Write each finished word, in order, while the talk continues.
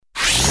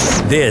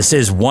This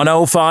is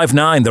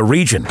 105.9 The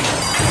Region.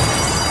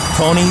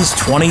 Ponies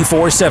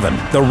 24/7,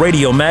 the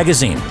radio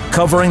magazine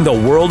covering the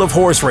world of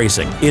horse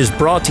racing, is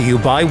brought to you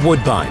by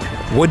Woodbine,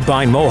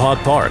 Woodbine Mohawk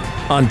Park,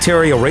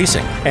 Ontario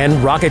Racing,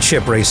 and Rocket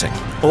Ship Racing.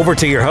 Over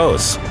to your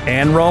hosts,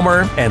 Ann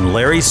Romer and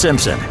Larry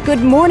Simpson. Good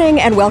morning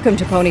and welcome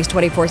to Ponies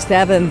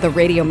 24/7, the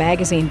radio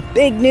magazine.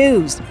 Big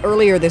news!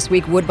 Earlier this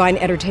week, Woodbine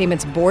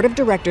Entertainment's board of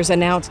directors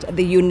announced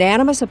the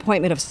unanimous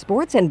appointment of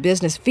sports and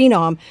business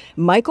phenom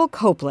Michael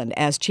Copeland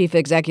as chief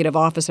executive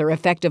officer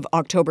effective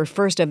October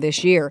 1st of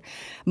this year.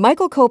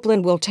 Michael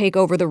Copeland will take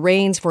over the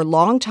reins for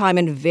longtime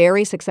and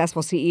very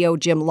successful CEO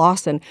Jim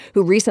Lawson,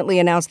 who recently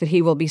announced that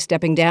he will be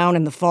stepping down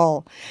in the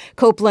fall.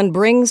 Copeland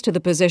brings to the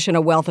position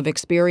a wealth of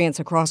experience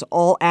across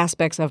all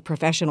aspects of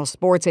professional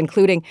sports,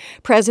 including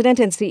president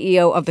and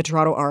CEO of the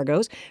Toronto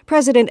Argos,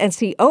 president and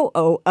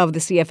COO of the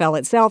CFL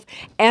itself,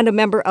 and a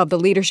member of the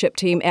leadership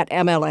team at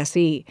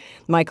MLSE.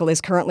 Michael is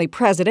currently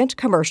president,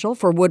 commercial,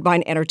 for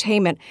Woodbine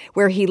Entertainment,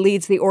 where he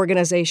leads the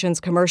organization's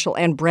commercial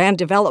and brand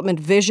development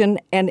vision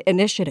and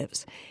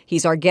initiatives.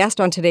 He's our guest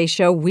on today's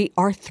show. We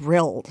are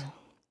thrilled.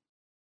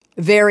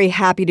 Very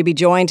happy to be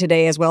joined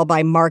today as well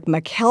by Mark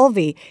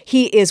McKelvie.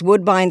 He is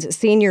Woodbine's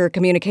senior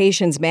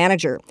communications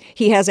manager.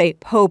 He has a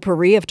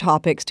potpourri of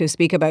topics to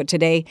speak about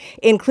today,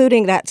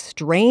 including that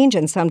strange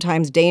and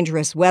sometimes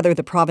dangerous weather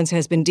the province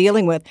has been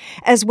dealing with,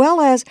 as well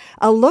as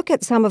a look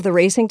at some of the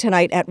racing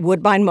tonight at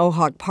Woodbine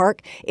Mohawk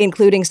Park,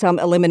 including some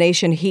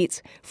elimination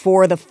heats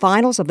for the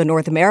finals of the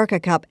North America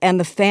Cup and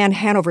the Fan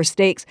Hanover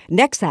Stakes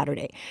next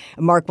Saturday.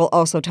 Mark will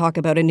also talk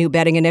about a new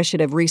betting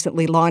initiative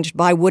recently launched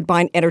by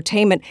Woodbine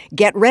Entertainment.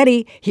 Get ready.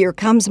 Here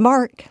comes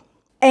Mark.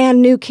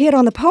 And new kid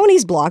on the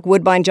Ponies block,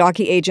 Woodbine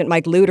Jockey Agent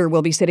Mike Luider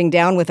will be sitting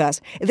down with us.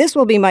 This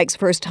will be Mike's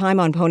first time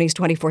on Ponies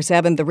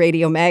 24/7, the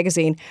radio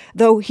magazine,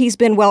 though he's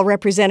been well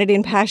represented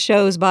in past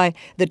shows by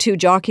the two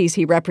jockeys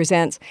he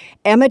represents,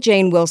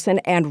 Emma-Jayne Wilson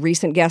and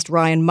recent guest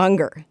Ryan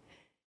Munger.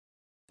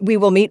 We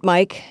will meet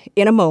Mike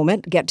in a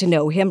moment, get to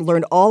know him,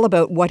 learn all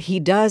about what he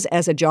does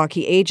as a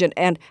jockey agent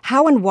and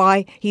how and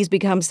why he's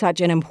become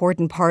such an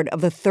important part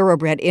of the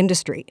thoroughbred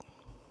industry.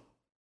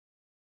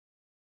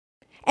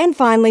 And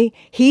finally,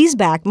 he's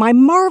back. My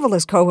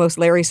marvelous co-host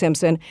Larry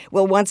Simpson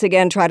will once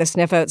again try to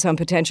sniff out some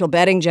potential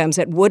betting gems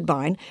at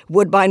Woodbine,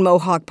 Woodbine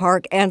Mohawk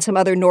Park, and some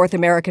other North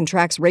American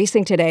tracks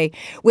racing today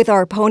with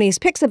our Ponies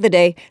Picks of the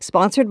Day,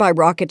 sponsored by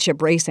Rocket Ship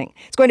Racing.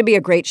 It's going to be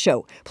a great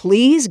show.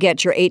 Please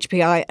get your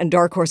HPI and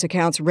Dark Horse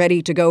accounts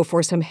ready to go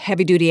for some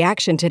heavy-duty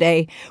action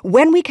today.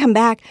 When we come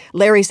back,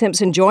 Larry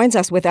Simpson joins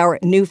us with our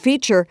new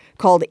feature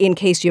called In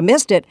Case You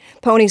Missed It,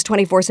 Ponies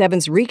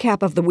 24/7's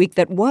recap of the week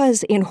that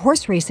was in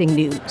horse racing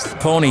news.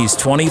 Ponies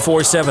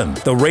 24/7,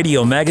 the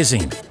radio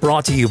magazine,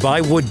 brought to you by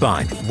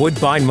Woodbine,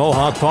 Woodbine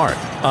Mohawk Park,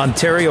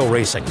 Ontario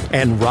Racing,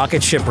 and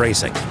Rocket Ship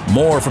Racing.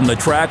 More from the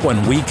track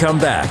when we come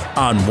back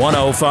on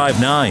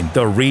 105.9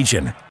 The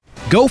Region.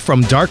 Go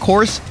from dark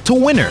horse to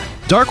winner.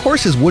 Dark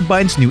Horse is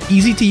Woodbine's new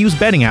easy-to-use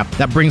betting app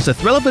that brings the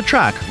thrill of the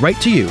track right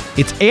to you.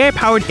 Its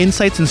AI-powered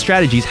insights and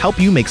strategies help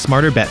you make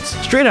smarter bets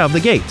straight out of the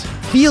gate.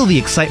 Feel the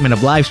excitement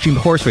of live-streamed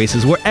horse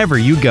races wherever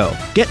you go.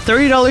 Get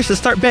 $30 to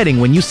start betting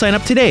when you sign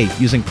up today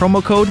using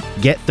promo code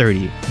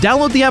GET30.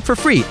 Download the app for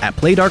free at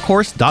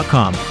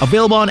playdarkhorse.com.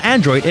 Available on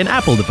Android and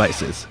Apple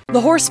devices.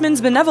 The Horsemen's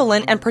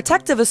Benevolent and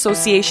Protective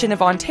Association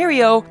of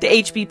Ontario, the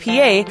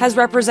HPPA, has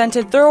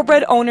represented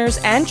thoroughbred owners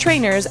and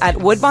trainers at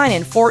Woodbine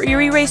and Fort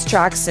Erie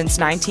racetracks since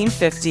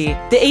 1950.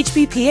 The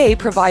HPPA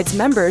provides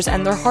members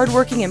and their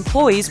hardworking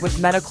employees with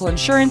medical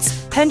insurance,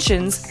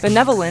 pensions,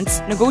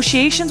 benevolence,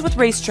 negotiations with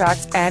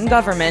racetracks and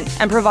government,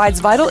 and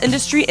provides vital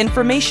industry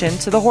information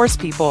to the horse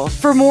people.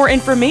 For more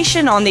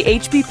information on the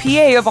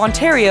HPPA of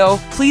Ontario,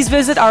 please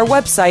visit our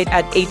website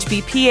at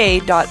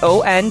hppa.on.ca.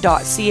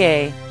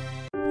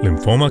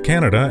 Lymphoma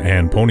Canada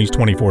and Ponies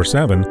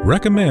 24/7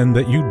 recommend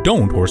that you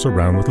don't horse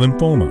around with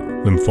lymphoma.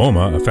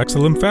 Lymphoma affects the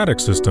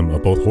lymphatic system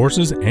of both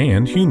horses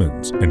and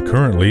humans, and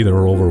currently there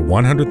are over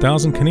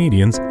 100,000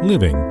 Canadians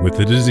living with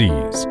the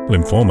disease.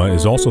 Lymphoma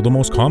is also the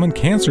most common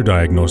cancer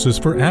diagnosis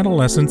for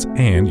adolescents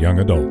and young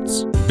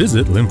adults.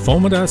 Visit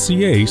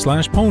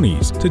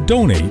lymphoma.ca/ponies to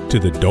donate to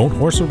the Don't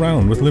Horse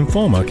Around with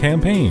Lymphoma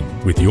campaign.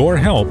 With your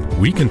help,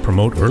 we can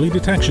promote early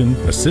detection,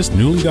 assist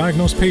newly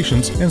diagnosed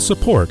patients, and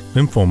support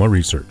lymphoma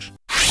research.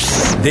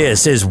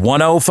 This is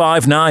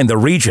 105.9 The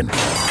Region.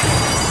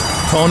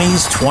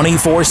 Ponies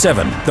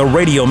 24/7, the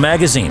radio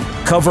magazine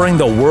covering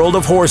the world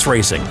of horse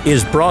racing,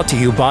 is brought to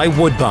you by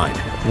Woodbine,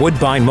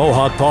 Woodbine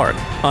Mohawk Park,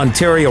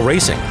 Ontario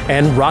Racing,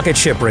 and Rocket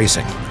Ship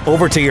Racing.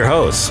 Over to your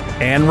hosts,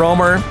 Ann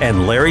Romer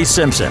and Larry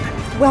Simpson.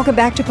 Welcome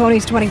back to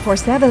Ponies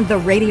 24/7, the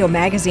radio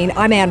magazine.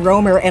 I'm Ann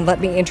Romer, and let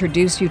me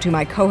introduce you to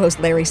my co-host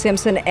Larry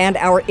Simpson and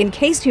our In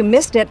Case You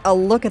Missed It, a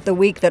look at the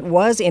week that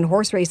was in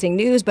horse racing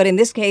news. But in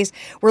this case,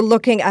 we're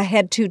looking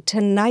ahead to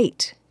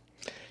tonight.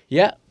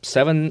 Yeah,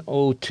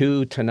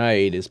 7:02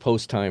 tonight is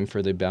post time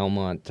for the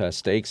Belmont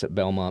Stakes at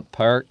Belmont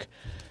Park.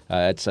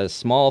 It's a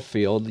small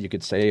field, you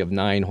could say, of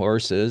 9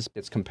 horses.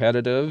 It's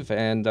competitive,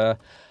 and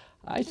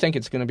I think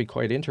it's going to be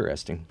quite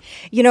interesting.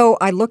 You know,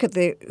 I look at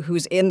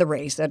who's in the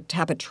race,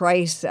 Tapit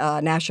Trice,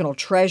 National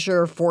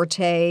Treasure,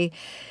 Forte,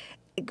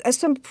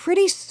 some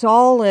pretty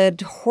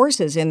solid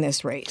horses in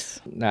this race.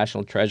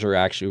 National Treasure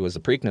actually was the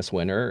Preakness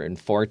winner, and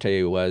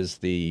Forte was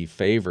the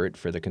favorite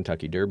for the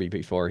Kentucky Derby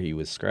before he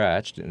was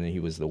scratched, and he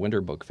was the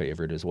Winter Book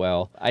favorite as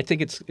well. I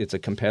think it's a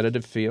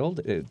competitive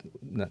field.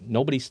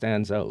 Nobody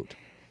stands out.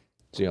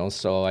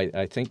 So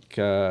I think,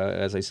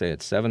 as I say, at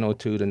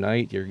 7:02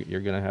 tonight,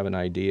 you're going to have an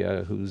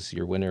idea who's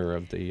your winner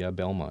of the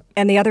Belmont.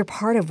 And the other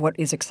part of what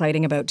is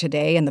exciting about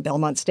today and the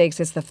Belmont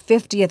Stakes is the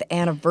 50th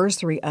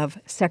anniversary of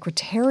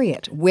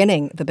Secretariat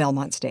winning the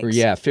Belmont Stakes.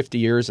 Yeah, 50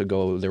 years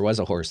ago, there was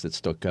a horse that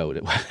stuck out.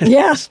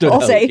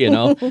 I'll say.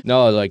 No,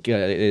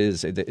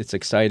 it's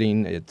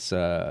exciting. It's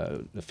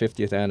the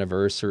 50th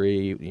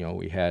anniversary.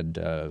 We had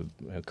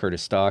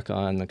Curtis Stock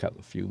on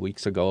a few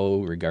weeks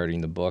ago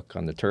regarding the book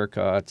on the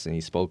Turcots, and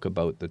he spoke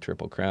about the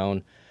Triple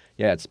Crown.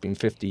 Yeah, it's been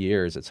 50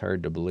 years. It's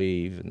hard to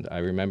believe. And I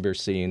remember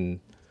seeing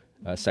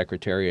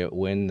Secretariat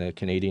win the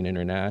Canadian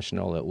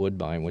International at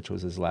Woodbine, which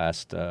was his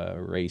last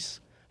race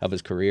of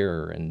his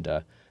career, and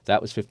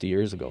that was 50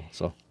 years ago.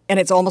 And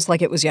it's almost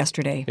like it was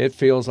yesterday. It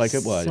feels like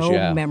it was,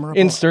 so memorable.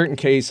 In certain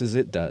cases,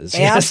 it does.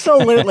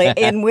 Absolutely.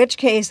 In which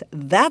case,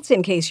 that's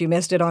in case you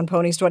missed it on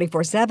Ponies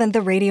 24/7,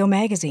 the radio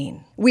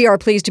magazine. We are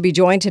pleased to be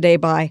joined today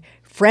by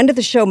friend of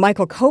the show,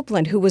 Michael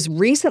Copeland, who was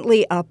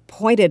recently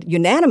appointed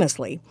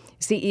unanimously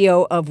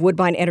CEO of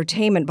Woodbine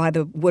Entertainment by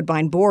the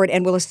Woodbine Board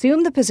and will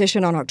assume the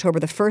position on October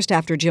the 1st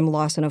after Jim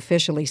Lawson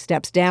officially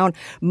steps down.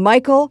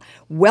 Michael,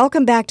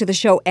 welcome back to the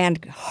show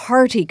and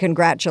hearty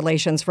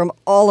congratulations from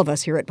all of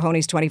us here at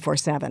Ponies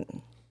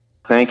 24/7.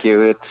 Thank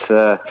you.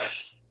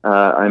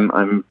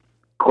 I'm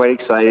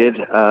quite excited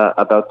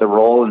about the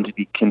role and to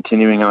be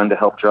continuing on to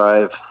help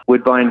drive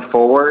Woodbine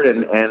forward.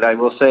 And I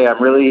will say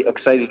I'm really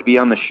excited to be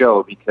on the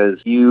show because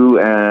you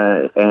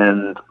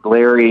and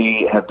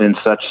Larry have been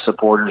such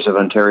supporters of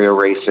Ontario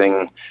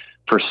racing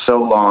for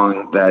so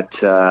long that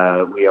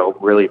we all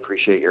really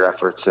appreciate your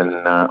efforts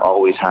and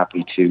always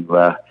happy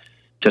to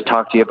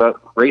talk to you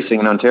about racing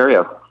in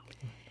Ontario.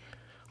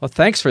 Well,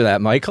 thanks for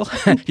that, Michael.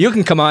 You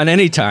can come on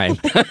anytime.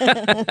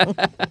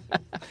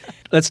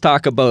 Let's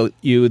talk about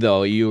you,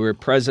 though. You were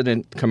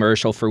president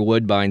commercial for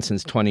Woodbine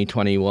since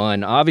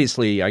 2021.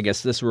 Obviously, I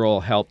guess this role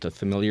helped to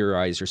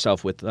familiarize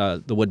yourself with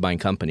the Woodbine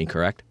company,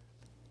 correct?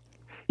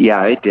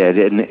 Yeah, it did.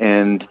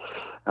 And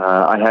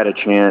I had a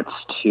chance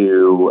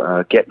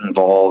to get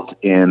involved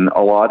in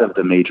a lot of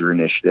the major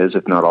initiatives,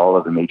 if not all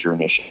of the major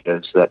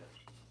initiatives that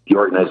the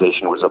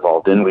organization was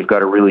involved in. We've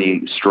got a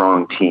really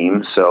strong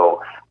team,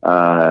 so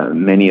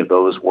many of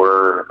those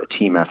were a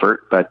team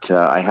effort, but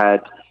I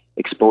had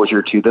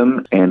exposure to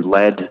them and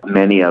led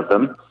many of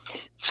them.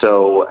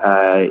 So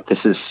this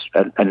is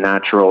a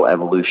natural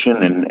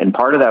evolution, and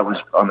part of that was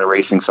on the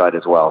racing side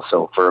as well.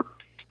 So for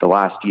the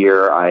last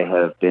year, I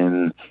have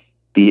been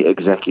the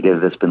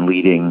executive that's been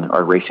leading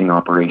our racing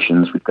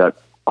operations. We've got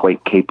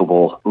quite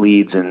capable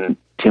leads in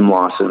Tim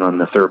Lawson on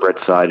the Thoroughbred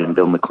side and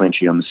Bill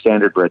McClinchy on the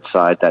Standardbred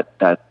side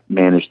that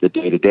manage the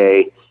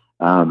day-to-day.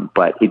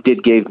 But it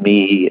did give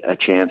me a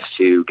chance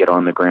to get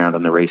on the ground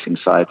on the racing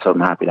side, so I'm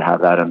happy to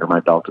have that under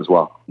my belt as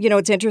well. You know,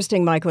 it's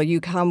interesting, Michael.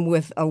 You come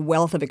with a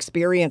wealth of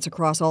experience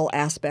across all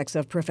aspects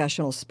of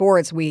professional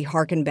sports. We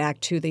hearken back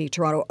to the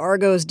Toronto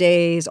Argo's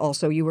days.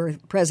 Also, you were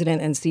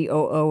president and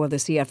COO of the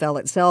CFL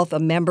itself, a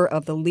member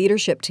of the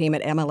leadership team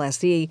at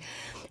MLSE.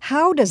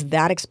 How does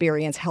that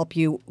experience help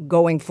you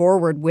going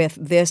forward with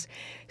this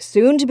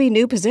soon-to-be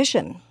new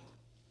position?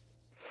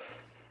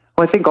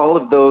 Well, I think all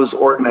of those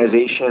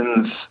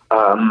organizations,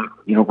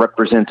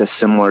 represent a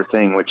similar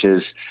thing, which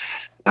is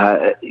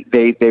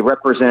they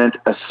represent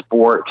a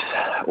sport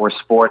or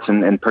sports,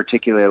 and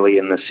particularly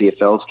in the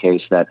CFL's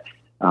case, that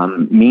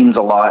means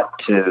a lot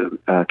to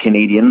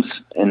Canadians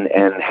and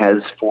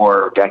has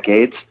for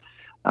decades,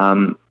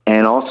 and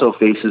also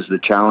faces the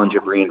challenge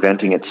of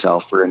reinventing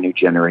itself for a new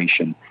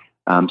generation.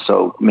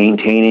 So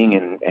maintaining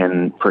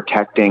and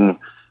protecting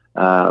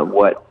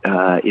what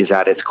is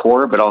at its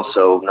core, but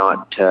also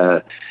not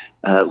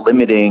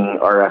limiting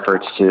our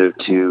efforts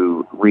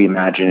to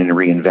reimagine and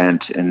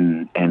reinvent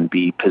and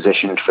be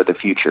positioned for the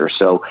future.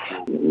 So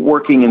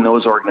working in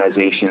those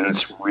organizations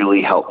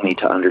really helped me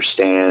to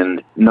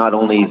understand not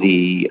only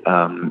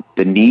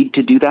the need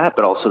to do that,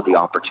 but also the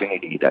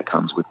opportunity that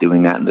comes with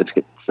doing that and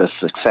the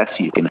success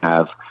you can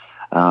have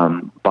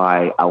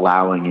by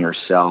allowing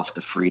yourself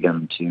the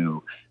freedom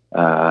to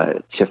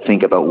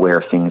think about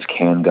where things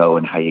can go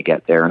and how you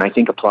get there. And I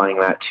think applying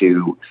that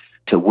to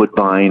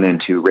Woodbine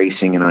and to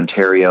racing in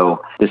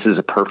Ontario, this is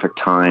a perfect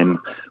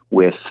time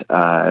with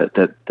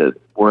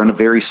we're on a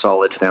very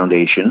solid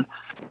foundation.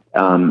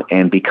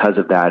 And because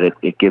of that,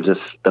 it gives us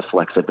the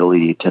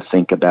flexibility to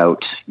think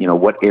about,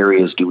 what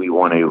areas do we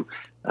want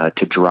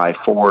to drive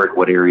forward?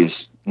 What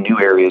new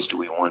areas do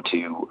we want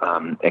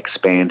to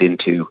expand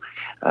into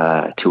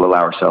to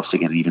allow ourselves to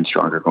get even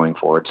stronger going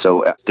forward?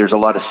 So there's a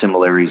lot of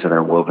similarities that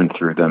are woven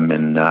through them,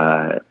 and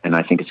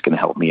I think it's going to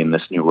help me in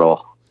this new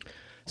role.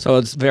 So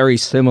it's very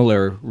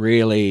similar,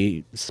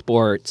 really,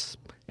 sports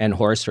and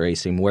horse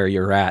racing where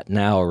you're at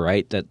now,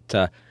 right?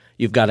 That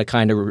you've got to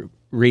kind of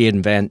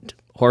reinvent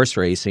horse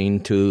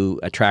racing to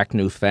attract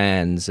new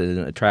fans and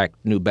attract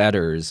new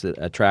bettors,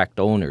 attract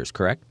owners,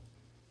 correct?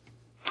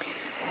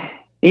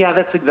 Yeah,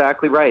 that's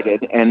exactly right.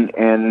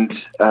 And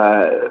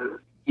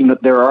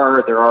there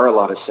are a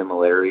lot of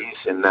similarities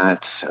in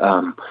that,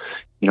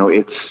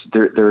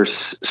 there's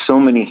so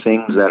many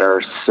things that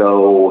are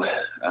so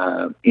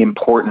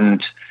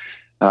important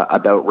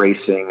about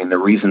racing and the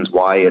reasons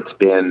why it's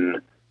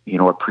been,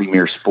 a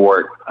premier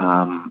sport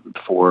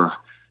for,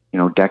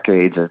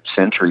 decades or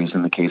centuries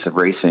in the case of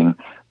racing.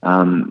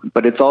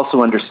 But it's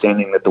also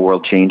understanding that the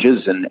world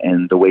changes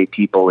and the way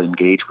people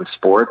engage with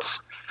sports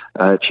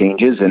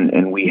changes,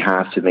 and we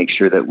have to make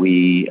sure that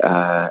we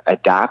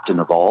adapt and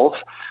evolve,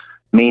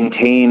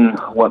 maintain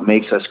what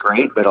makes us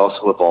great, but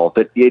also evolve.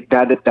 But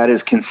that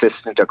is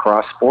consistent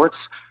across sports.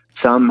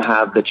 Some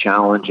have the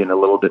challenge in a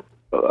little bit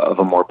of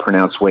a more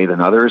pronounced way than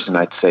others, and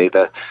I'd say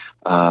that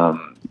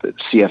the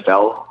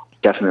CFL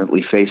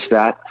definitely faced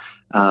that.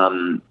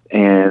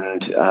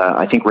 And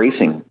I think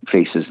racing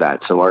faces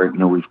that. So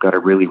we've got a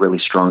really, really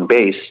strong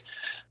base,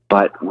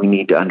 but we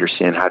need to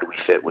understand how do we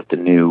fit with the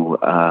new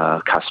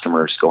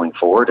customers going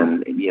forward.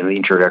 And the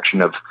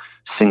introduction of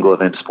single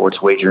event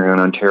sports wagering in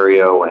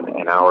Ontario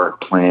and our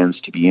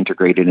plans to be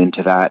integrated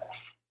into that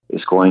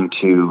is going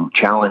to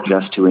challenge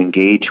us to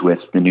engage with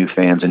the new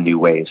fans in new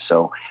ways.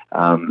 So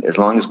as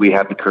long as we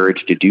have the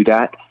courage to do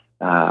that,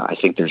 I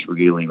think there's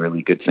really,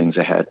 really good things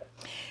ahead.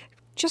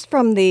 Just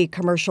from the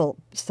commercial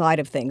side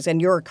of things,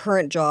 and your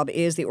current job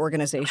is the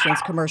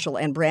organization's commercial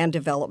and brand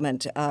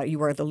development.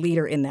 You are the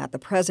leader in that, the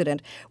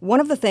president. One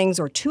of the things,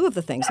 or two of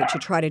the things that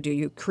you try to do,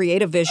 you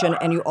create a vision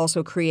and you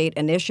also create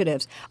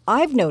initiatives.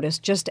 I've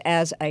noticed, just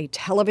as a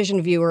television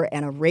viewer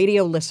and a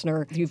radio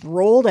listener, you've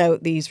rolled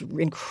out these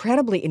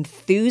incredibly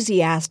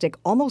enthusiastic,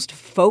 almost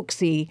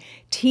folksy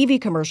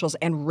TV commercials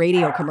and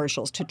radio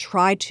commercials to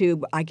try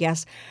to, I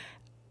guess,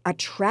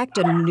 attract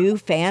a new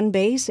fan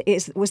base.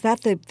 Was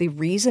that the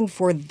reason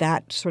for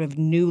that sort of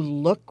new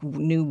look,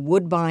 new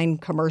Woodbine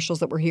commercials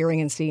that we're hearing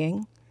and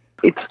seeing?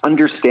 It's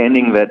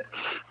understanding that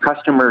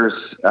customers,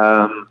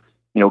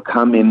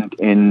 come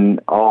in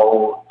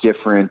all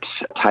different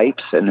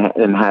types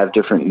and have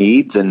different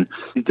needs, and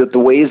the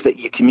ways that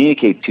you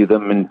communicate to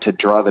them and to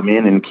draw them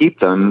in and keep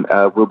them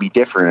will be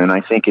different. And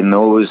I think in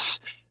those,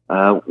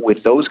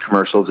 with those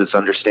commercials, it's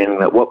understanding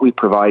that what we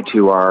provide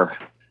to our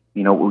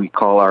what we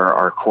call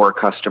our core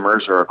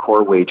customers or our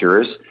core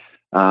wagers is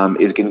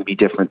going to be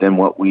different than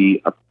what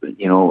we,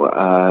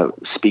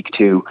 speak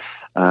to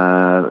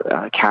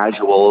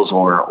casuals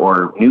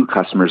or new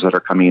customers that are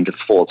coming into the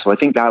fold. So I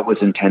think that was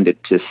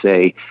intended to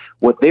say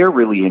what they're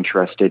really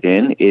interested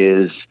in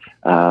is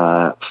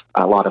a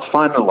lot of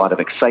fun, a lot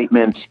of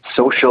excitement,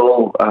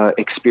 social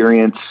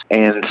experience.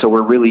 And so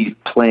we're really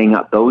playing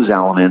up those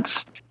elements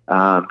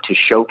to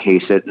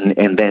showcase it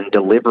and then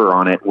deliver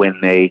on it when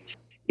they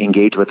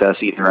engage with us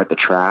either at the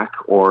track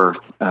or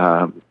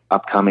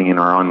upcoming in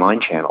our online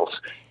channels.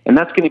 And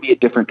that's going to be a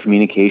different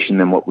communication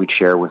than what we'd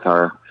share with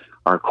our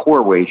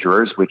core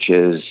wagers, which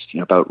is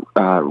about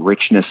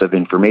richness of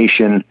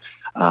information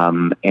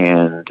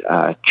and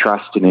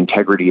trust and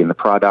integrity in the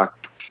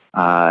product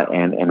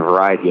and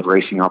variety of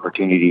racing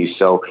opportunities.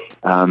 So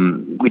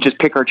we just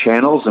pick our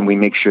channels and we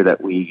make sure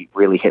that we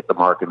really hit the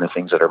mark on the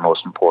things that are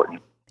most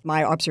important.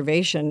 My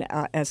observation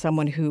as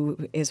someone who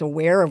is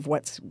aware of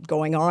what's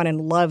going on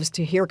and loves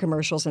to hear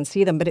commercials and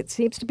see them, but it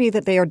seems to be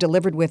that they are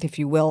delivered with, if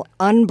you will,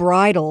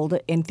 unbridled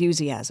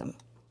enthusiasm.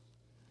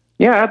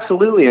 Yeah,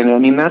 absolutely. And I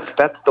mean, that's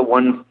the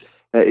one,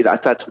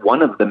 that's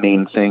one of the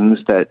main things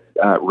that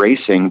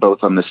racing, both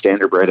on the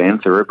standardbred and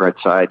thoroughbred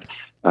side,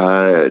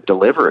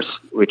 delivers,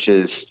 which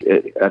is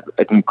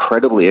an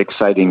incredibly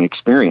exciting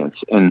experience.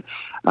 And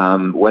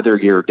whether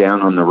you're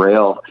down on the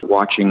rail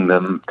watching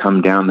them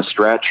come down the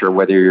stretch, or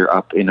whether you're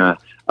up in a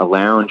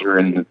lounge or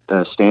in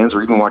the stands,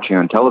 or even watching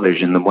on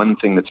television, the one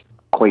thing that's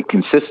quite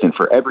consistent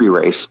for every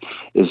race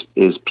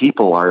is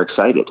people are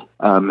excited.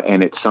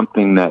 And it's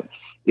something that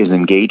is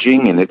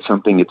engaging, and it's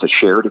a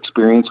shared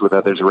experience with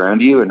others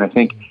around you. And I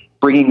think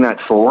bringing that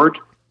forward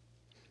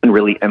and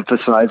really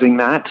emphasizing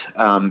that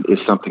is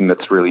something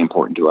that's really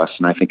important to us,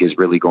 and I think is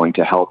really going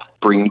to help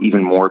bring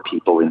even more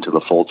people into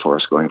the fold for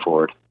us going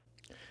forward.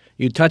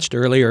 You touched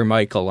earlier,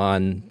 Michael,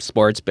 on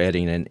sports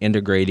betting and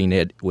integrating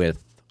it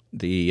with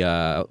the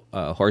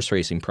horse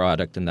racing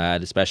product and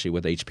that, especially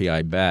with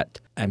HPIbet.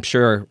 I'm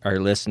sure our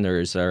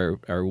listeners are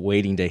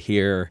waiting to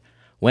hear,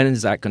 when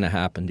is that going to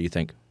happen, do you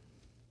think?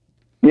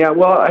 Yeah,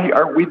 well,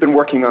 we've been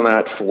working on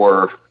that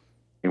for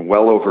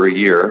well over a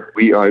year.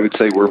 I would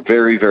say we're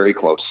very, very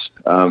close.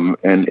 And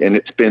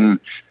it's been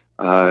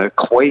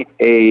quite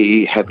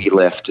a heavy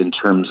lift in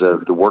terms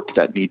of the work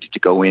that needed to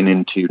go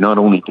into not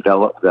only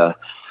develop the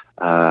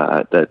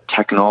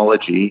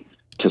technology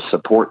to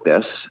support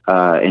this,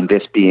 and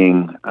this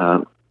being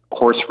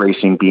horse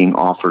racing being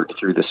offered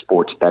through the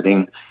sports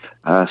betting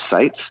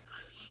sites,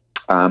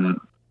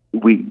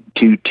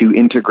 to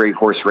integrate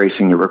horse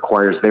racing, it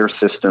requires their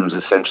systems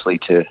essentially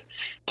to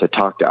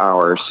talk to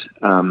ours,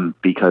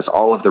 because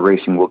all of the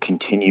racing will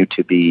continue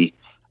to be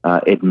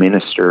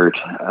administered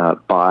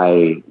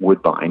by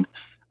Woodbine,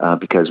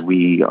 because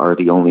we are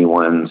the only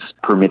ones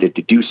permitted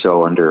to do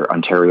so under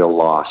Ontario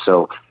law.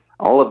 So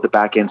all of the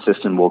back-end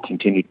system will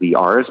continue to be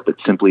ours, but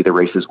simply the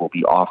races will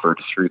be offered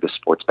through the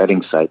sports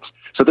betting sites.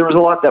 So there was a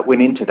lot that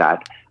went into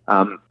that.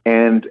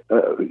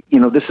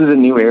 This is a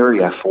new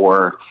area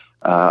for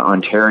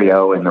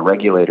Ontario and the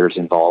regulators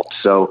involved.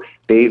 So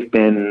they've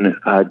been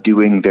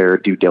doing their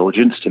due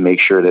diligence to make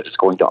sure that it's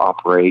going to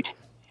operate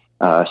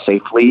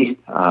safely,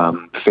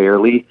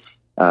 fairly,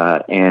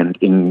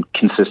 and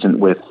consistent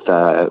with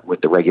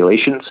the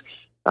regulations.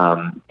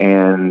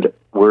 And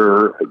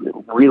we're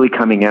really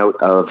coming out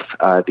of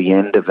the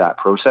end of that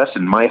process.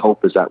 And my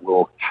hope is that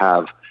we'll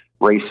have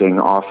racing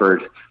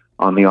offered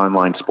on the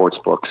online sports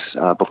books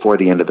before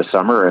the end of the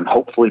summer, and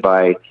hopefully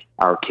by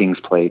our King's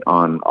Plate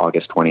on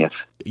August 20th.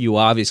 You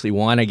obviously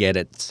want to get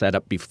it set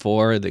up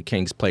before the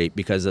King's Plate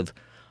because of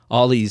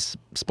all these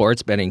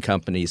sports betting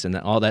companies and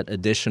all that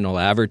additional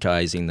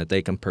advertising that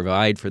they can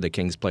provide for the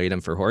King's Plate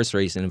and for horse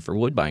racing and for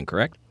Woodbine,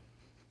 correct?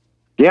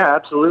 Yeah,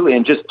 absolutely.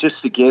 And just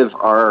to give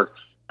our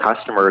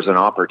customers an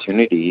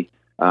opportunity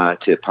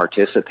to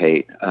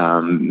participate,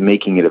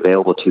 making it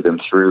available to them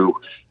through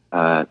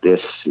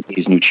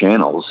these new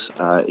channels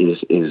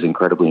is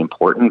incredibly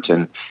important.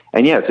 And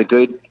yeah,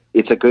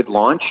 it's a good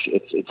launch.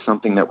 It's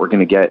something that we're going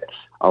to get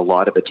a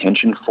lot of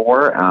attention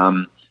for,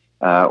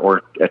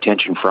 or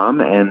attention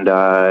from, and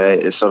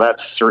so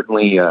that's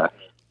certainly a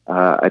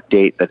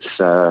date that's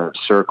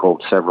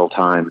circled several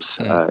times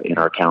in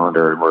our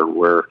calendar, and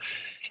we're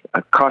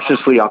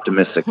cautiously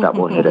optimistic that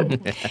we'll hit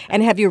it.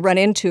 And have you run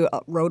into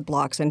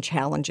roadblocks and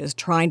challenges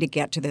trying to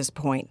get to this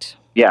point?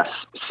 Yes,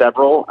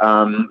 several.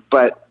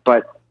 But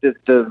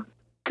the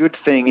good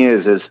thing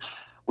is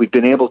we've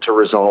been able to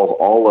resolve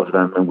all of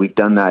them, and we've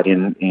done that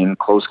in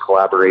close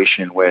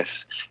collaboration with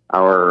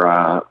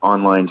our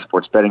online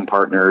sports betting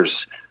partners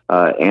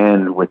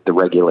and with the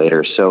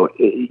regulators. So,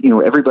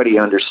 everybody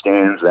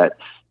understands that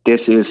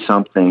this is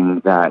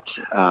something that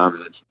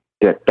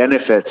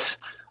benefits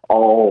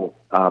all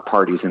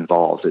parties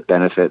involved. It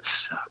benefits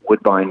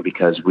Woodbine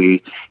because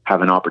we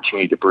have an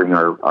opportunity to bring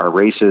our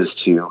races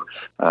to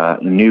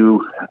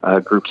new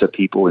groups of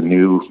people in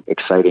new,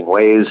 exciting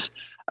ways.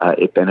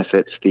 It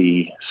benefits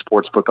the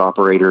sportsbook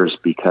operators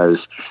because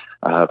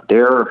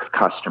their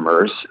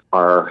customers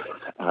are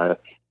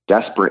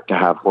desperate to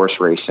have horse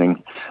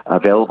racing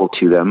available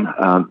to them.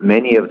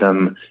 Many of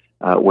them,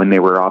 when they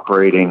were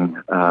operating,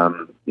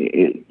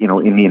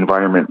 in the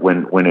environment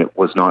when it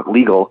was not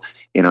legal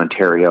in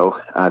Ontario,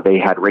 they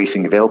had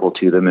racing available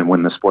to them. And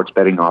when the sports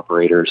betting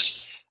operators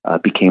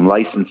became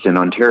licensed in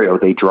Ontario,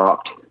 they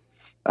dropped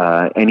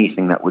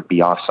anything that would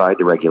be offside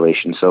the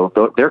regulation. So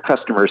their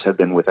customers have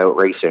been without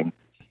racing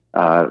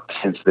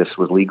since this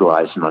was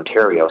legalized in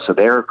Ontario. So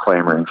they're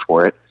clamoring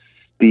for it.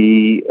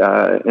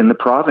 And the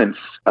province,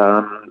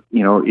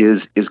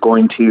 is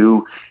going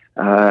to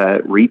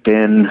reap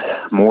in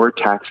more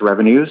tax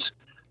revenues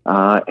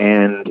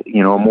and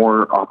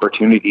more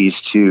opportunities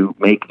to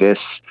make this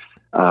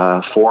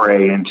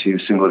foray into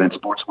single event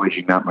sports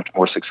wagering that much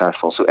more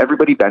successful. So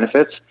everybody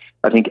benefits.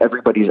 I think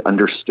everybody's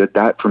understood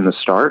that from the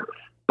start,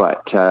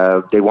 but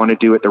they want to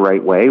do it the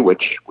right way,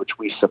 which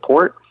we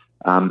support.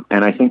 And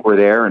I think we're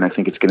there, and I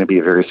think it's going to be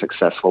a very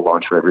successful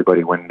launch for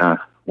everybody when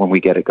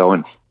we get it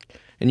going.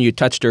 And you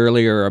touched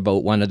earlier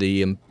about one of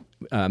the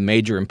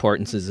major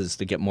importances is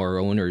to get more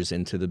owners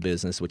into the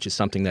business, which is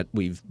something that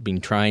we've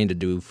been trying to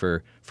do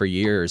for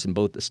years in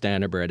both the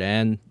standardbred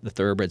and the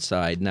thoroughbred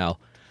side. Now,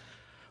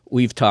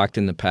 we've talked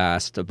in the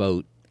past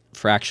about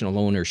fractional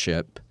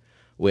ownership,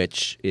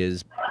 which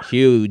is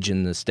huge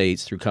in the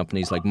States through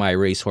companies like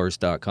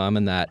MyRacehorse.com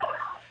and that.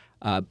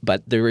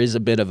 But there is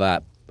a bit of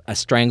a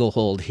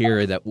stranglehold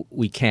here that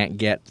we can't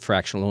get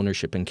fractional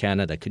ownership in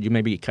Canada. Could you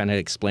maybe kind of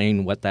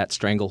explain what that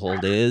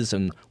stranglehold is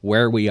and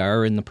where we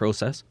are in the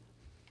process?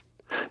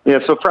 Yeah,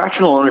 so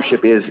fractional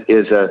ownership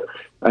is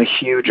a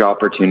huge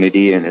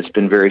opportunity, and it's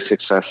been very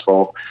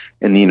successful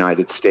in the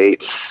United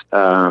States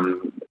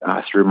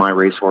through My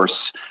Racehorse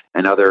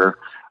and other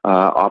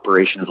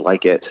operations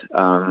like it,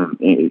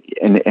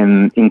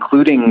 and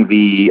including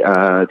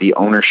the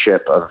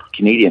ownership of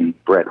Canadian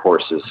bred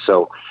horses.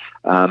 So,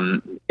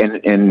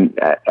 and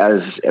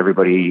as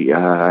everybody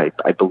I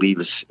believe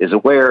is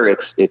aware,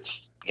 it's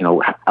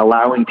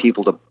allowing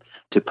people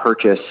to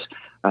purchase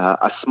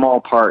a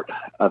small part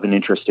of an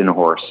interest in a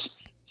horse.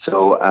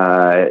 So,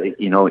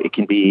 it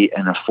can be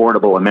an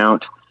affordable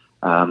amount.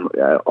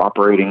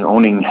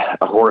 Owning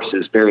a horse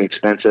is very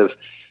expensive.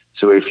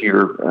 So if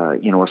you're,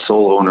 a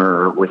sole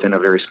owner within a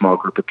very small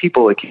group of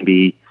people, it can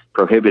be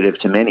prohibitive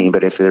to many.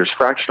 But if there's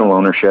fractional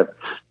ownership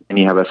and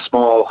you have a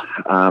small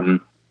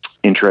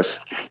interest,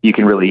 you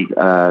can really,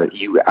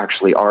 you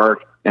actually are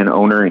an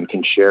owner and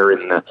can share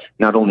in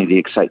not only the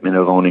excitement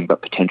of owning,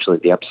 but potentially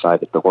the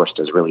upside if the horse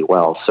does really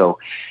well. So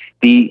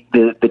the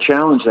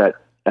challenge that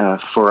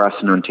for us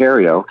in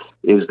Ontario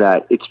is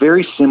that it's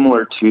very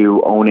similar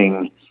to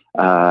owning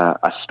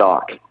a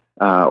stock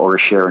or a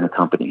share in a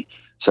company.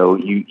 So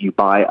you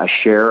buy a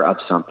share of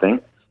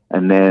something,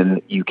 and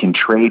then you can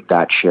trade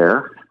that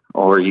share,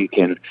 or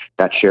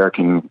that share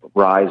can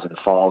rise and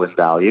fall in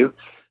value.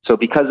 So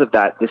because of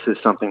that, this is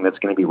something that's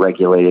going to be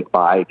regulated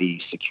by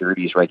the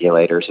securities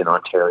regulators in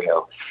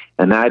Ontario.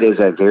 And that is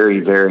a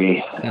very,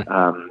 very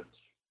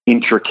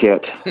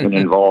intricate and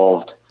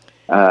involved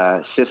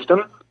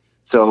system.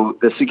 So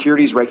the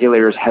securities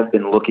regulators have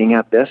been looking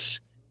at this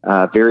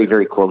very,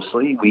 very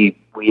closely.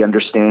 We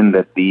understand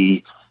that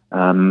the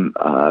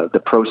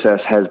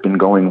process has been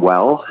going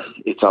well.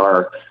 It's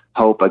our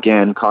hope,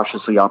 again,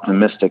 cautiously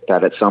optimistic,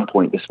 that at some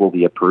point this will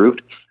be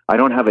approved. I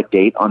don't have a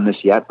date on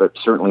this yet, but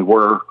certainly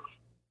we're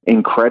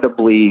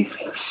incredibly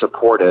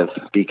supportive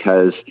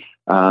because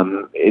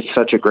it's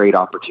such a great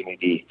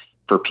opportunity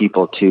for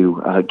people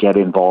to get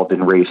involved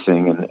in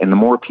racing. And the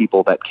more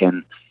people that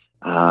can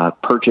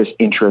purchase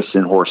interests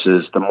in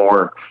horses, the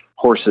more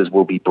horses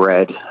will be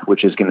bred,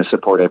 which is going to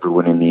support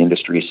everyone in the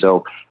industry.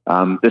 So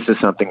this is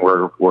something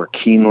we're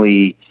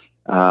keenly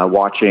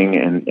watching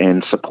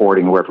and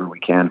supporting wherever we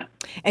can.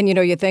 And,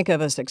 you think of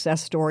a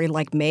success story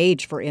like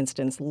Mage, for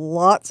instance,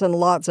 lots and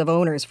lots of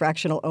owners,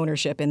 fractional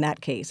ownership in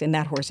that case, in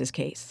that horse's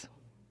case.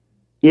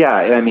 Yeah,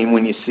 I mean,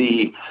 when you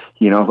see,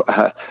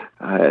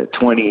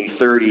 20,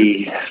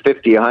 30,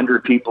 50,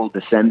 100 people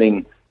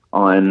descending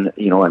on,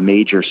 a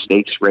major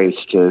stakes race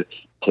to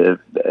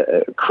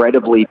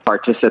credibly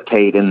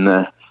participate in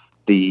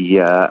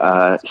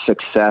the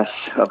success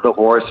of the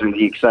horse or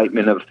the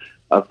excitement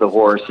of the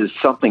horse is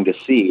something to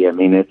see. I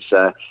mean, it's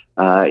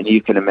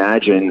you can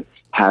imagine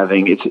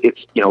having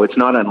it's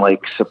not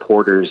unlike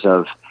supporters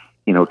of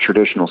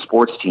traditional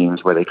sports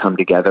teams where they come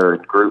together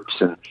in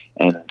groups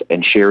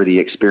and share the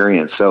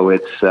experience. So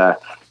it's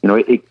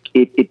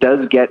it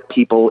does get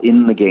people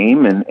in the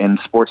game, and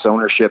sports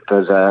ownership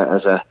as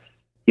a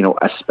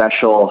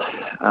special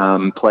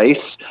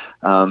place,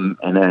 and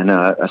then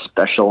a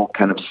special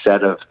kind of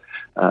set of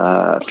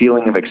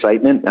feeling of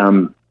excitement.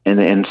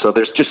 And so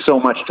there's just so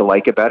much to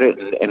like about it.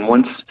 And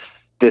once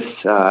this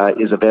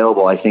is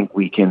available, I think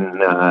we can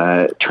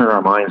turn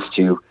our minds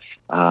to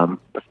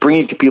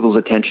bringing it to people's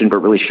attention, but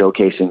really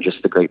showcasing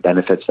just the great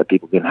benefits that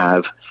people can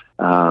have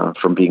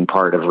from being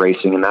part of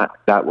racing in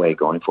that way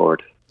going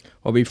forward.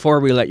 Well, before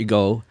we let you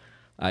go,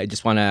 I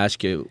just want to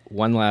ask you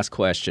one last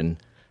question.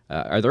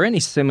 Are there any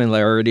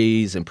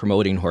similarities in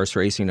promoting horse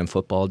racing and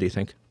football, do you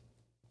think?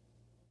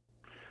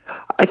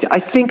 I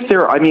think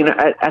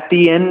at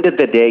the end of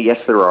the day, yes,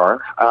 there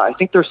are. I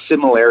think there's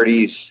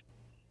similarities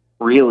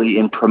really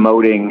in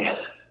promoting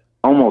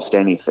almost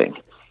anything.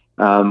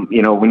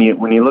 When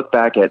you look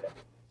back at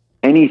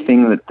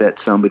anything that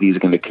somebody's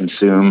going to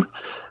consume,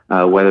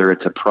 whether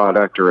it's a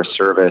product or a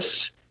service,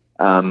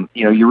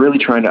 you're really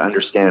trying to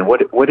understand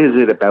what is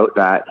it about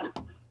that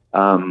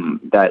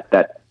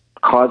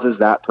causes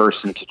that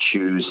person to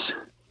choose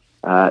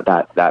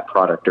that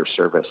product or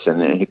service.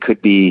 And it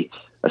could be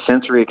a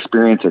sensory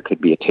experience, it could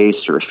be a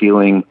taste or a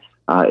feeling,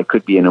 it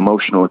could be an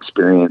emotional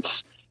experience.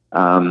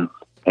 And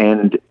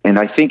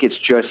I think it's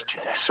just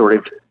sort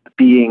of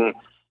being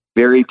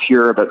very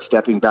pure about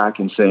stepping back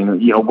and saying,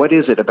 what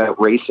is it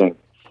about racing?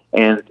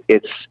 And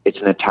it's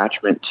an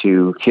attachment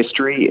to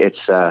history.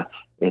 It's a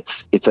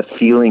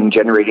feeling,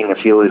 generating a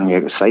feeling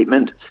of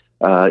excitement.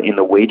 In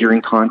the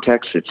wagering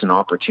context, it's an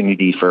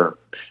opportunity for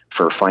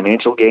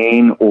financial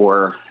gain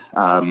or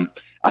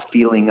a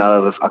feeling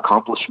of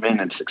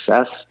accomplishment and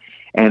success.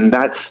 And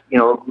that's,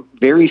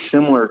 very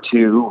similar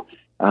to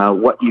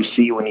what you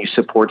see when you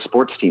support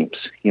sports teams.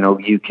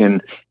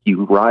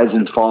 You rise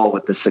and fall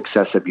with the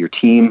success of your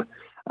team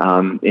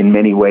in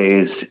many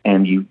ways,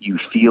 and you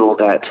feel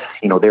that,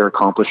 their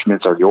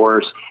accomplishments are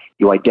yours.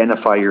 You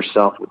identify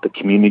yourself with the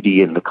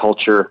community and the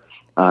culture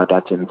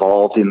that's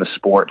involved in the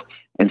sport.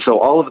 And so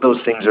all of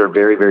those things are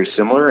very, very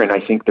similar, and I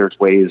think there's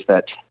ways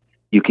that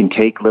you can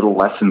take little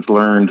lessons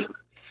learned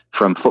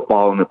from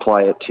football and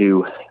apply it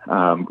to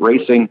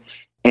racing,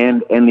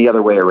 and the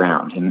other way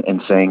around,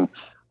 and saying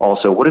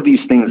also, what are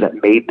these things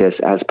that made this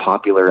as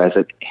popular as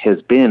it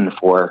has been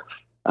for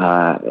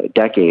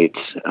decades,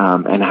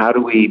 and how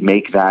do we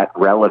make that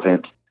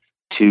relevant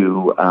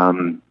to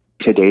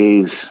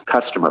today's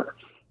customer?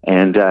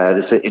 And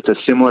it's a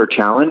similar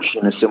challenge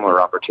and a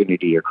similar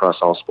opportunity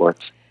across all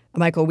sports.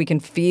 Michael, we can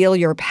feel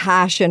your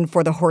passion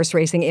for the horse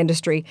racing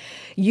industry.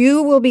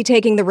 You will be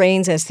taking the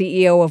reins as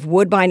CEO of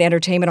Woodbine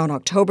Entertainment on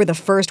October the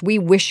 1st. We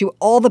wish you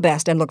all the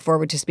best and look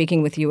forward to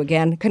speaking with you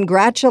again.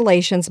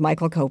 Congratulations,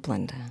 Michael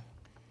Copeland.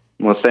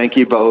 Well, thank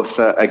you both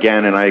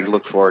again, and I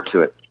look forward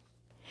to it.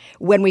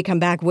 When we come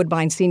back,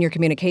 Woodbine Senior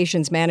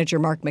Communications Manager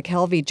Mark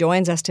McKelvie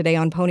joins us today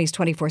on Ponies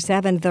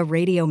 24/7, the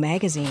radio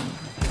magazine.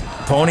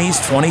 Ponies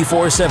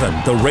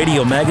 24/7, the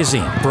radio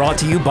magazine, brought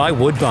to you by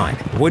Woodbine,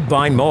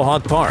 Woodbine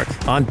Mohawk Park,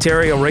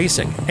 Ontario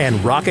Racing,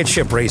 and Rocket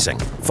Ship Racing.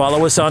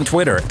 Follow us on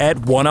Twitter at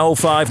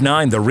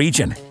 1059 The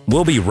Region.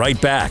 We'll be right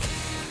back.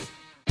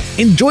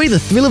 Enjoy the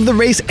thrill of the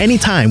race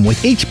anytime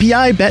with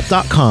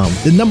HPIbet.com,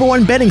 the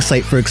 #1 betting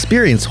site for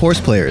experienced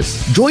horse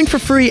players. Join for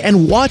free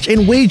and watch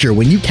and wager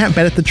when you can't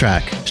bet at the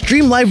track.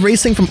 Stream live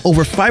racing from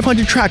over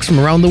 500 tracks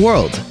from around the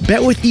world.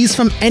 Bet with ease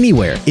from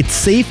anywhere. It's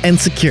safe and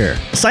secure.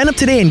 Sign up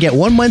today and get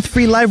 1 month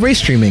free live race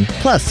streaming.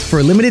 Plus, for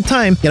a limited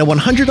time, get a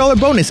 $100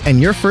 bonus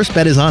and your first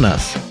bet is on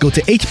us. Go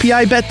to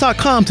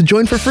HPIbet.com to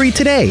join for free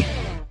today.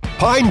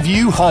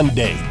 Pineview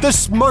Hyundai, the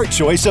smart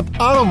choice of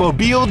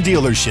automobile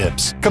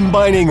dealerships,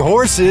 combining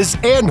horses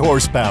and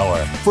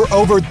horsepower. For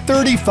over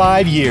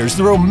 35 years,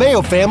 the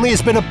Romeo family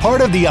has been a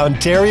part of the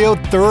Ontario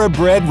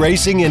thoroughbred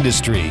racing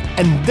industry,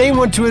 and they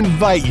want to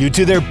invite you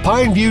to their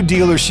Pineview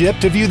dealership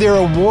to view their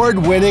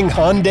award-winning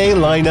Hyundai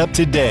lineup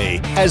today,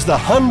 as the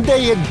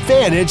Hyundai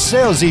Advantage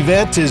sales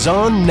event is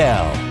on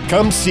now.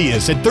 Come see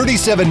us at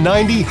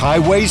 3790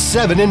 Highway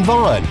 7 in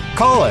Vaughan.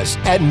 Call us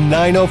at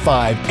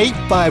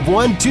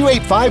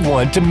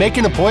 905-851-2851 to make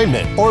an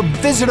appointment, or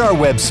visit our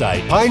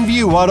website,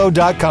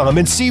 pineviewauto.com,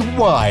 and see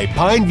why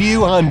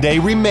Pineview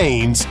Hyundai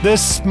remains the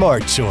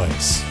smart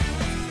choice.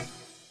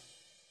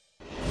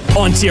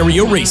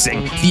 Ontario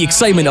Racing, the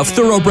excitement of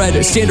thoroughbred,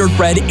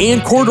 standardbred,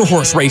 and quarter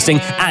horse racing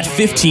at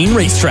 15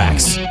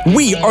 racetracks.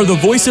 We are the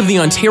voice of the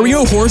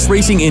Ontario horse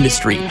racing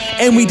industry,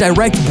 and we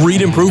direct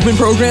breed improvement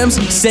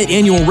programs, set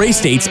annual race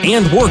dates,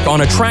 and work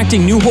on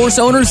attracting new horse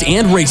owners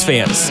and race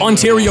fans.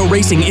 Ontario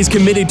Racing is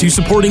committed to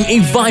supporting a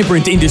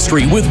vibrant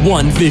industry with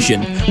one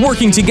vision,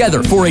 working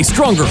together for a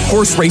stronger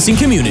horse racing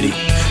community.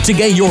 To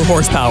get your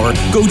horsepower,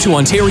 go to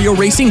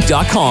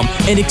OntarioRacing.com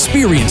and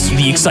experience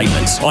the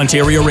excitement.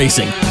 Ontario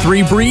Racing,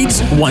 3 breeds,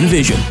 1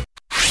 vision.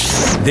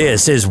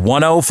 This is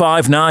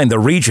 1059 The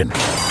Region.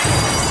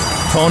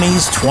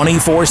 Ponies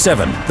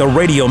 24/7, the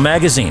radio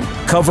magazine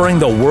covering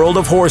the world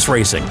of horse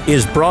racing,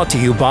 is brought to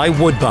you by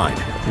Woodbine,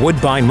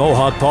 Woodbine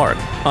Mohawk Park,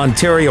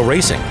 Ontario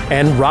Racing,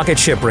 and Rocket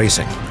Ship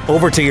Racing.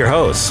 Over to your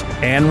hosts,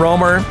 Ann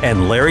Romer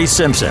and Larry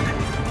Simpson.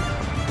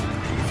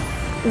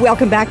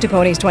 Welcome back to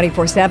Ponies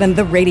 24/7,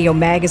 the radio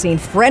magazine.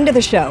 Friend of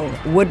the show,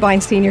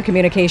 Woodbine Senior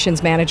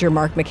Communications Manager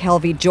Mark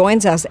McKelvie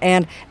joins us.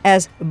 And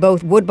as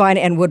both Woodbine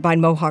and Woodbine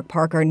Mohawk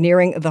Park are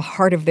nearing the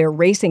heart of their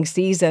racing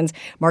seasons,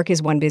 Mark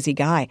is one busy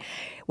guy.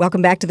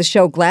 Welcome back to the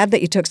show. Glad that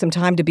you took some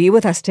time to be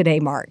with us today,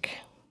 Mark.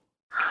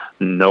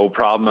 No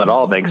problem at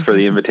all. Thanks for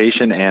the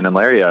invitation, Ann and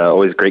Larry.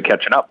 Always great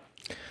catching up.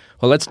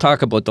 Well, let's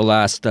talk about the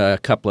last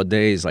couple of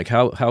days. Like,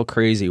 how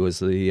crazy was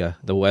the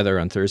weather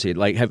on Thursday?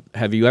 Like,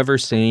 have you ever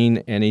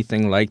seen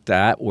anything like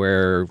that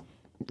where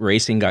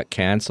racing got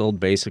canceled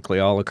basically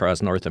all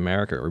across North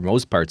America, or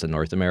most parts of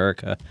North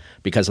America,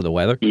 because of the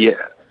weather?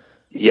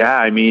 Yeah.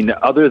 I mean,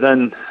 other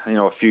than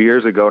a few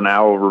years ago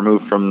now,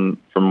 removed from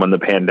when the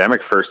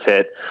pandemic first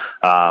hit,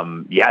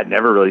 I'd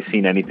never really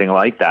seen anything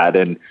like that,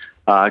 and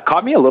it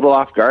caught me a little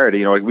off guard.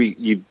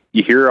 You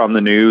hear on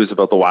the news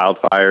about the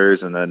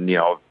wildfires, and then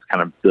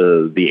kind of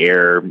the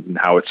air and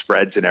how it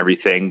spreads and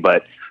everything.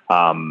 But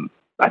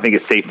I think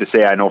it's safe to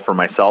say, I know for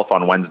myself,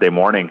 on Wednesday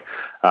morning,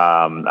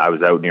 I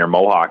was out near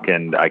Mohawk,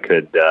 and I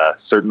could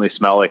certainly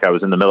smell like I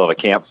was in the middle of a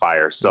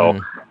campfire. So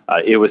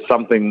it was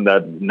something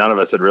that none of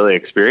us had really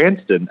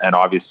experienced. And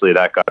obviously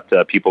that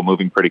got people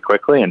moving pretty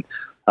quickly. And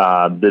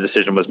the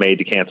decision was made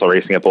to cancel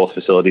racing at both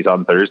facilities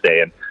on Thursday.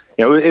 And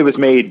it was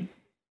made,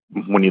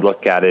 when you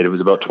look at it, it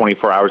was about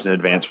 24 hours in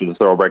advance for the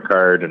thoroughbred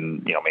card,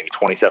 and maybe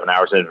 27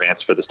 hours in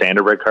advance for the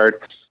standardbred card.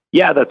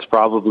 Yeah, that's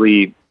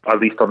probably, at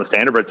least on the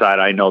standardbred side,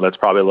 I know that's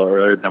probably a little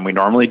earlier than we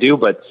normally do,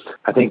 but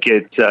I think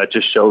it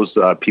just shows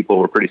people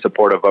were pretty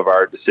supportive of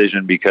our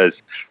decision, because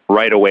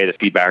right away the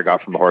feedback I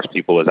got from the horse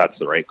people was that's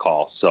the right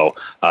call. So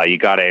you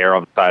got to err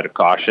on the side of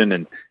caution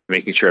and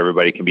making sure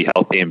everybody can be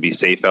healthy and be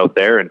safe out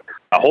there. And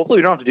hopefully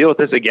we don't have to deal with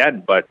this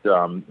again, but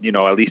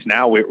at least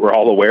now we're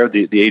all aware.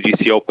 The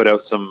AGCO put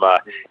out some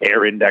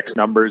air index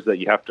numbers that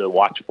you have to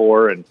watch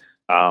for, and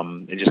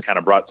it just kind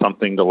of brought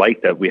something to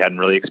light that we hadn't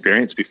really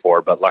experienced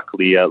before. But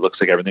luckily, it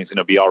looks like everything's going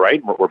to be all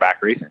right. We're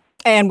back racing.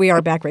 And we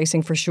are back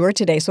racing for sure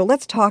today. So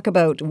let's talk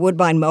about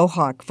Woodbine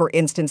Mohawk, for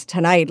instance,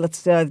 tonight.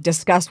 Let's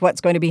discuss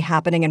what's going to be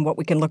happening and what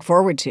we can look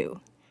forward to.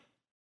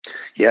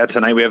 Yeah,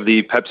 tonight we have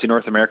the Pepsi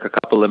North America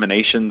Cup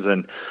Eliminations,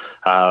 and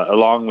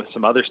along with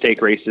some other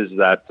stake races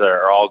that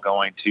are all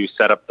going to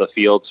set up the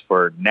fields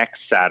for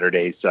next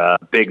Saturday's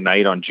big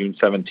night on June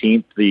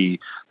 17th, the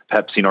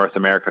Pepsi North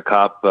America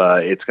Cup.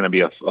 It's going to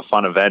be a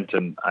fun event,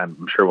 and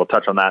I'm sure we'll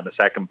touch on that in a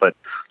second. But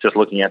just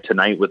looking at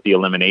tonight with the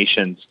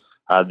eliminations,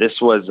 this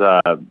was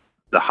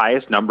the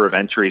highest number of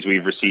entries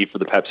we've received for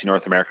the Pepsi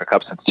North America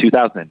Cup since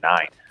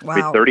 2009. Wow.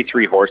 We had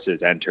 33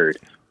 horses entered,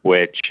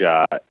 which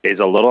is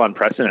a little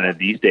unprecedented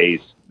these days.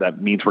 That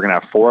means we're going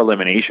to have 4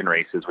 elimination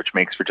races, which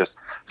makes for just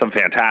some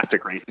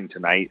fantastic racing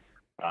tonight.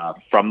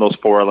 From those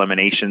 4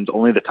 eliminations,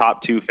 only the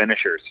top 2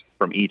 finishers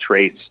from each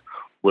race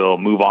will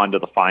move on to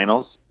the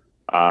finals.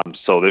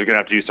 So they're going to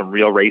have to do some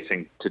real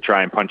racing to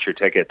try and punch your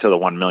ticket to the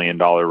 $1 million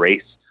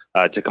race.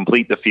 To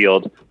complete the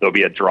field, there'll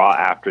be a draw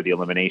after the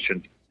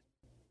elimination,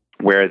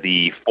 where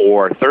the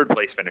 4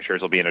 third-place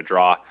finishers will be in a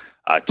draw.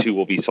 2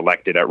 will be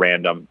selected at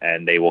random,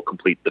 and they will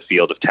complete the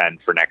field of 10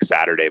 for next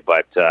Saturday.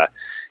 But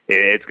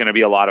it's going to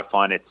be a lot of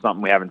fun. It's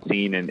something we haven't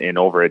seen in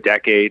over a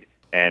decade.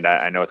 And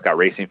I know it's got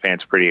racing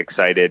fans pretty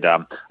excited.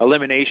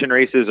 Elimination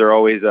races are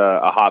always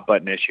a hot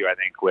button issue, I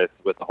think, with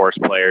the horse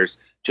players,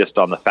 just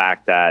on the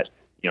fact that,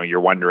 you're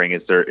wondering,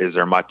 is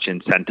there much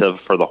incentive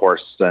for the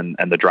horse and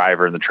the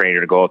driver and the trainer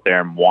to go out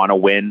there and want to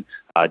win?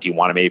 Do you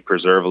want to maybe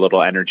preserve a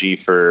little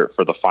energy for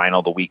the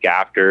final the week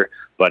after?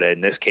 But in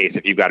this case,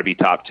 if you've got to be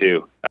top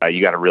two,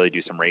 you got to really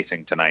do some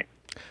racing tonight.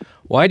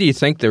 Why do you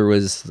think there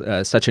was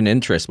such an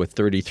interest with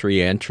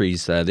 33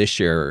 entries this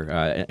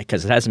year?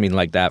 Because it hasn't been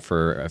like that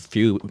for a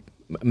few.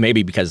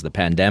 Maybe because of the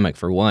pandemic,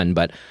 for one,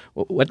 but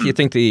what do you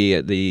think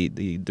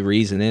the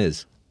reason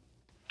is?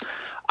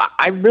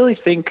 I really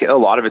think a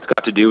lot of it's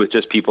got to do with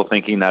just people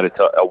thinking that it's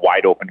a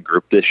wide open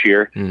group this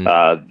year.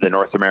 The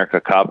North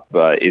America Cup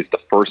is the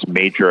first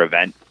major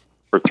event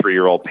for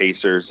 3-year-old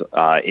pacers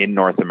in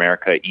North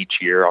America each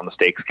year on the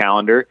stakes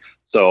calendar.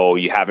 So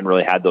you haven't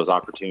really had those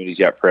opportunities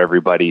yet for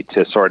everybody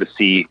to sort of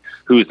see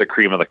who's the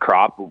cream of the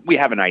crop. We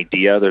have an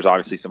idea. There's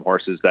obviously some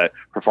horses that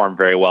perform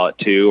very well at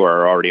 2 or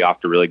are already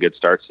off to really good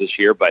starts this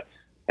year. But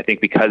I think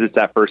because it's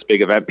that first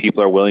big event,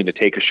 people are willing to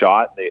take a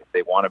shot.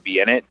 They want to be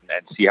in it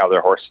and see how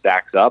their horse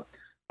stacks up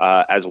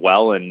as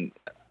well. And,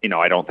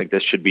 I don't think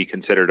this should be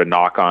considered a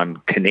knock on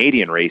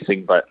Canadian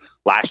racing. But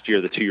last year,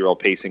 the 2-year-old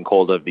pacing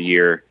colt of the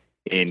year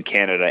in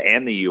Canada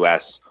and the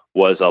U.S.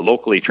 was a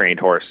locally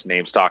trained horse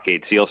named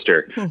Stockade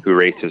Sealster, who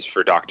races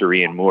for Dr.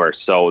 Ian Moore.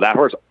 So that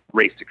horse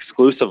raced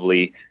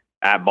exclusively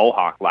at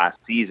Mohawk last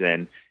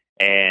season.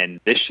 And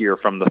this year,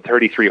 from the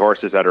 33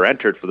 horses that are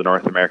entered for the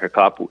North America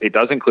Cup, it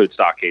does include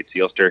Stockade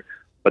Sealster,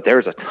 but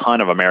there's a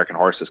ton of American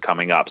horses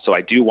coming up. So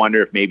I do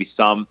wonder if maybe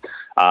some,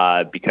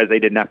 because they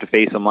didn't have to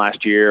face them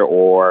last year,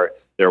 or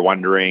they're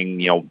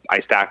wondering,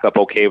 I stack up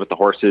okay with the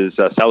horses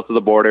south of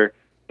the border,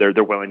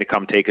 they're willing to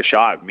come take a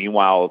shot.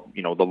 Meanwhile,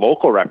 the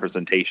local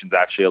representation is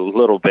actually a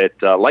little bit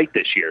light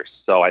this year.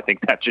 So I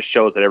think that just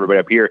shows that everybody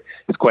up here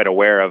is quite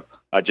aware of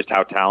just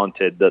how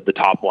talented the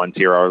top ones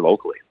here are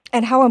locally.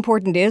 And how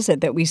important is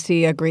it that we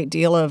see a great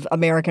deal of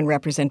American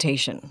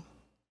representation?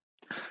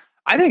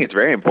 I think it's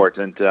very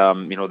important.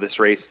 This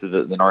race,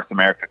 the North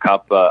America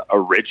Cup,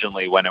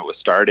 originally when it was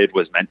started,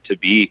 was meant to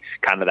be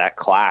kind of that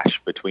clash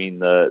between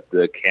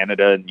the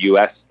Canada and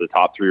U.S., the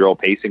top 3-year-old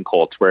pacing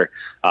colts, where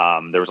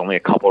there was only a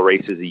couple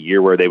races a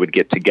year where they would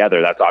get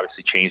together. That's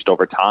obviously changed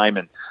over time,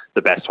 and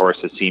the best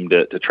horses seem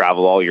to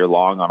travel all year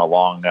long on a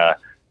long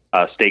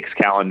stakes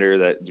calendar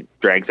that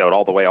drags out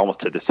all the way almost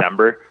to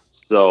December.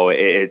 So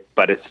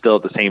but it's still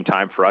at the same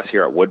time for us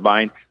here at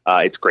Woodbine.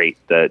 It's great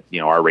that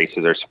our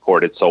races are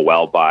supported so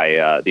well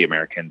by the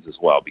Americans as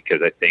well,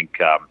 because I think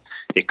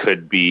it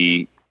could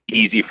be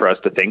easy for us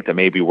to think that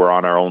maybe we're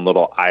on our own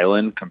little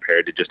island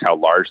compared to just how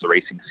large the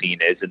racing scene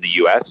is in the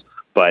U.S.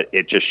 But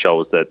it just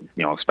shows that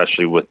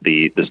especially with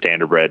the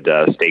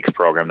standardbred stakes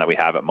program that we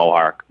have at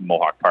Mohawk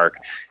Park,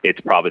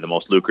 it's probably the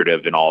most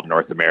lucrative in all of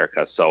North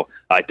America. So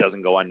it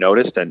doesn't go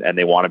unnoticed, and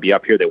they want to be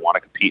up here. They want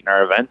to compete in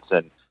our events,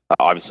 and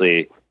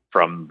obviously,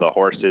 from the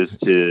horses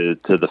to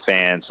the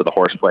fans to the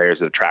horse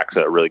players, it attracts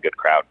a really good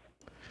crowd.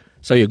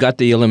 So you've got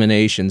the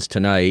eliminations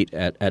tonight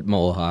at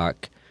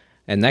Mohawk,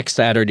 and next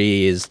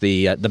Saturday is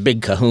the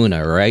big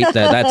kahuna, right?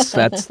 That's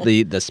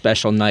the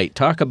special night.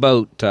 Talk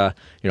about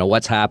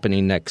what's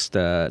happening next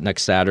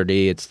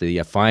Saturday. It's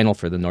the final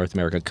for the North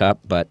America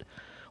Cup, but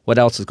what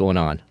else is going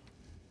on?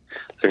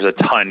 There's a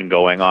ton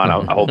going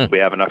on. I hope we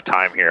have enough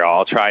time here.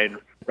 I'll try and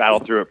rattle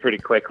through it pretty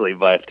quickly,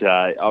 but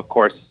of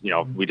course,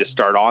 we just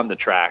start on the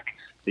track.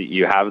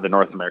 You have the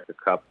North America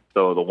Cup,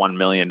 so the $1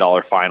 million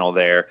final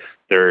there.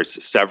 There's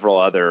several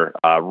other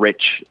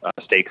rich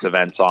stakes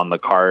events on the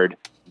card.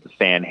 The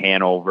Fan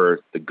Hanover,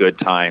 the Good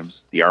Times,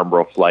 the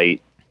Armbro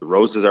Flight, the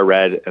Roses Are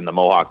Red, and the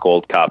Mohawk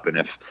Gold Cup. And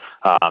if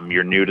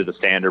you're new to the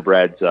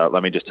standardbreds,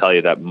 let me just tell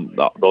you that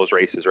those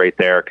races right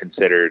there are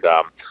considered,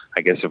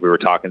 I guess if we were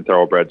talking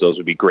thoroughbreds, those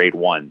would be grade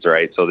ones,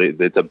 right? So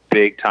it's a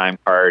big time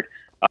card.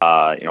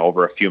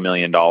 Over a few $1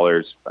 million.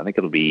 I think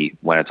it'll be,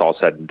 when it's all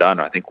said and done,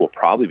 I think we'll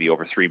probably be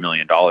over $3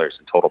 million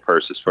in total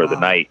purses for the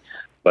night.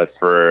 But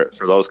for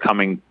those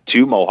coming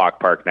to Mohawk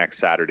Park next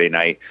Saturday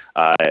night,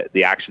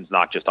 the action's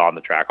not just on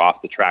the track,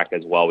 off the track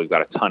as well. We've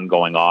got a ton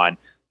going on.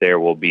 There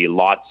will be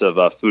lots of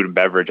food and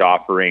beverage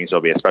offerings.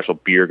 There'll be a special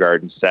beer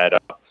garden set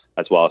up,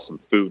 as well as some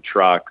food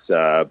trucks,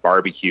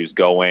 barbecues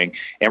going.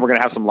 And we're going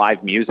to have some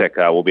live music.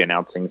 We'll be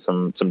announcing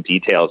some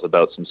details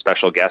about some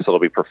special guests that will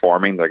be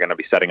performing. They're going to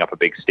be setting up a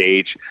big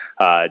stage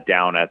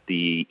down at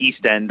the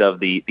east end of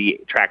the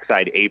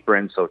trackside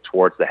apron, so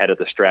towards the head of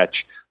the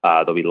stretch.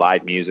 There'll be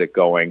live music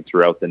going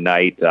throughout the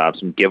night.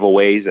 Some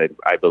giveaways,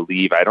 I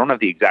believe. I don't have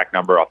the exact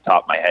number off the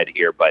top of my head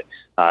here, but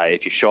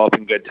if you show up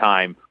in good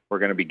time, we're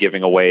going to be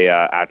giving away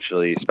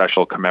actually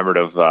special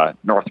commemorative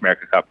North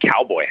America Cup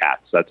cowboy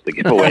hats. That's the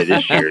giveaway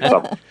this year.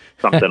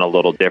 Something a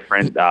little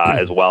different,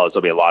 as well as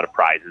there'll be a lot of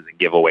prizes and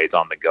giveaways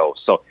on the go.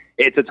 So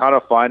it's a ton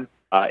of fun.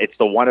 It's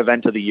the one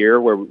event of the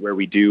year where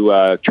we do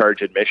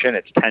charge admission.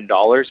 It's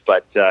 $10,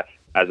 but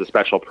as a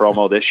special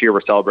promo this year,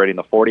 we're celebrating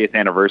the 40th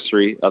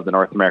anniversary of the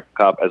North America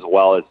Cup, as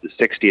well as the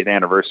 60th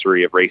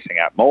anniversary of racing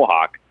at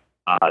Mohawk.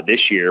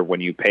 this year,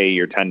 when you pay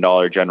your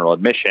 $10 general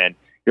admission,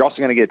 you're also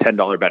going to get a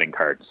 $10 betting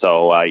card.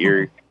 So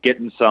you're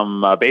getting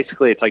some,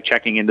 basically it's like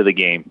checking into the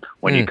game.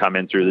 When you come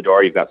in through the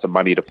door, you've got some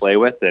money to play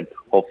with, and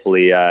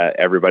hopefully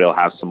everybody will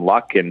have some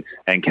luck and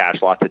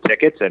cash lots of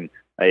tickets. And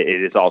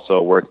it is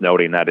also worth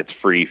noting that it's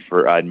free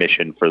for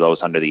admission for those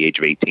under the age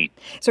of 18.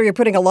 So you're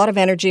putting a lot of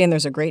energy, and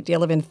there's a great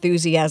deal of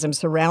enthusiasm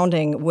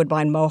surrounding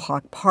Woodbine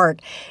Mohawk Park.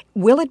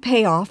 Will it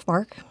pay off,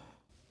 Mark?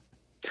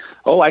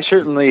 Oh, I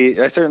certainly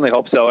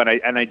hope so,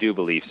 and I do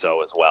believe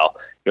so as well.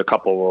 A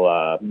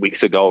couple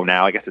weeks ago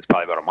now, I guess it's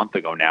probably about a month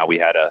ago now, we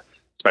had a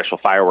special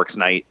fireworks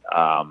night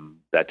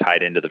that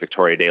tied into the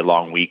Victoria Day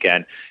long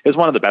weekend. It was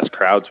one of the best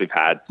crowds we've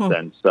had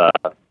since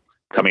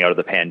coming out of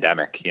the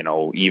pandemic.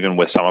 Even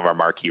with some of our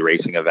marquee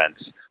racing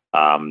events,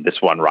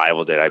 this one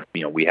rivaled it.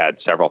 We had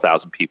several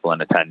thousand people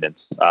in attendance,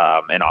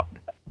 and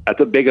that's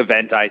a big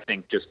event, I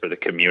think, just for the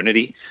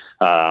community,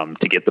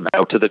 to get them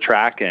out to the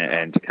track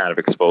and to kind of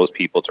expose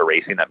people to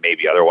racing that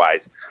maybe otherwise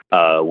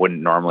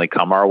wouldn't normally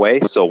come our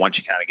way. So once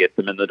you kind of get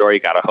them in the door, you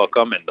got to hook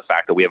them. And the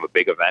fact that we have a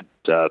big event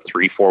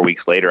 3-4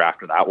 weeks later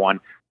after that one,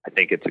 I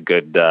think it's a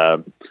good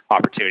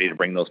opportunity to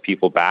bring those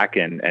people back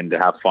and to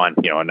have fun.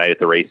 A night at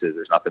the races,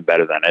 there's nothing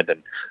better than it.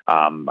 And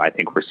I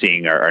think we're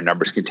seeing our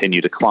numbers continue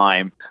to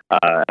climb,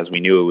 as we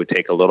knew it would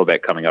take a little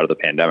bit coming out of the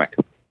pandemic.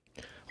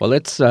 Well,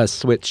 let's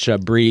switch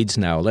breeds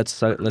now. Let's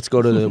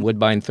go to the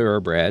Woodbine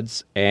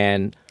Thoroughbreds,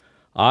 and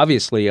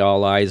obviously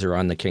all eyes are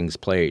on the King's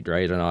Plate,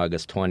 right, on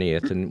August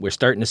 20th, and we're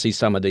starting to see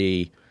some of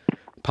the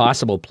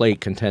possible plate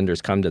contenders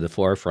come to the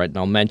forefront. And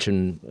I'll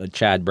mention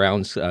Chad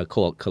Brown's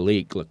Colt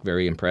Kalik looked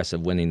very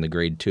impressive, winning the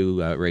Grade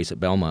 2 race at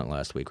Belmont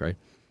last week, right?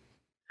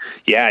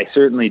 Yeah, I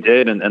certainly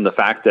did, and the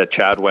fact that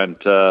Chad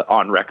went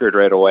on record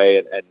right away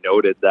and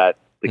noted that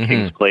the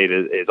King's Plate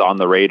is on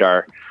the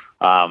radar,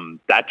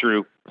 that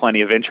drew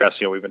plenty of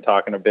interest. We've been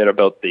talking a bit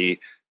about the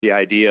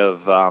idea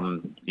of,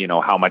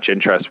 how much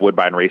interest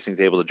Woodbine Racing is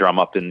able to drum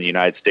up in the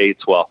United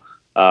States. Well,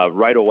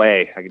 right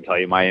away, I can tell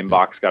you my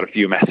inbox got a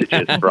few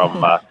messages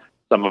from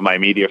some of my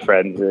media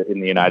friends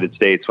in the United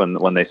States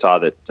when they saw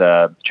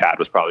that Chad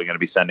was probably going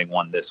to be sending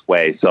one this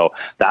way. So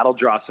that'll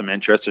draw some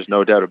interest. There's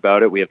no doubt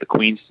about it. We have the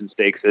Queenston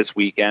Stakes this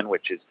weekend,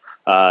 which is,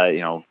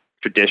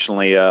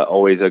 traditionally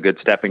always a good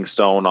stepping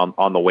stone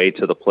on the way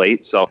to the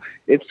plate. So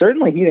it's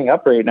certainly heating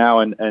up right now,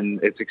 and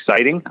it's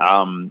exciting.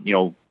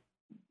 Obviously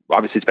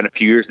it's been a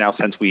few years now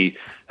since we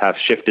have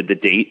shifted the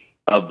date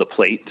of the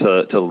plate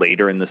to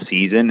later in the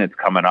season. It's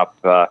coming up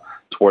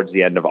towards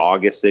the end of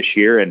August this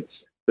year, and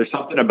there's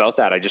something about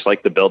that. I just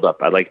like the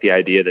buildup. I like the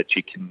idea that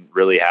you can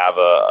really have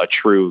a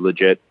true,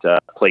 legit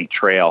plate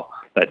trail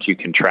that you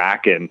can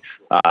track. And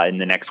in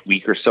the next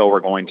week or so, we're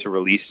going to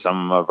release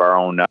some of our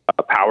own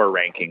power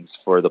rankings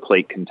for the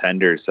plate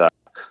contenders.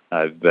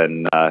 I've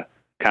been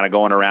kind of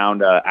going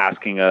around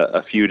asking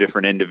a few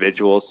different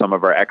individuals, some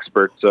of our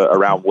experts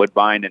around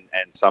Woodbine and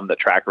some that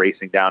track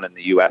racing down in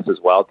the U.S. as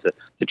well,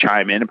 to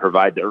chime in and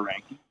provide their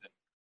rankings.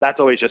 That's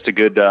always just a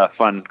good,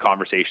 fun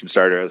conversation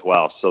starter as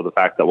well. So the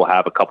fact that we'll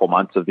have a couple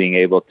months of being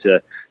able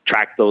to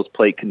track those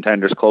plate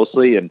contenders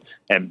closely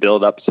and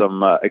build up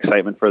some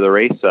excitement for the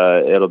race,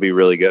 it'll be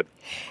really good.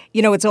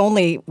 It's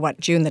only,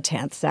 June the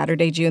 10th,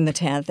 Saturday, June the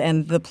 10th,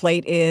 and the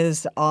plate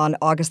is on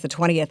August the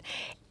 20th.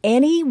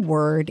 Any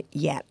word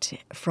yet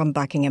from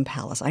Buckingham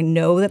Palace? I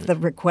know that the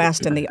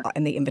request and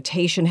the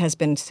invitation has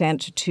been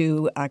sent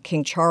to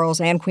King Charles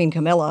and Queen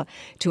Camilla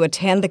to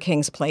attend the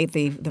King's Plate,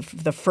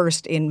 the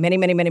first in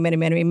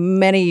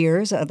many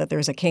years that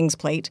there's a King's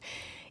Plate.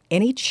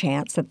 Any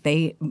chance that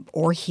they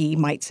or he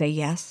might say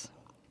yes?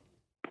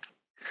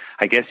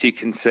 I guess you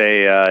can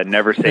say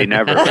never say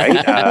never,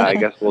 right? I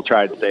guess we'll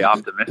try to stay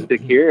optimistic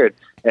here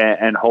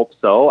and hope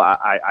so.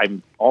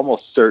 I'm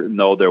almost certain,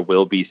 though, there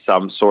will be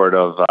some sort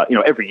of,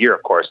 every year,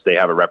 of course, they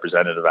have a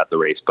representative at the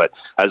race, but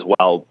as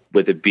well,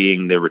 with it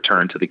being the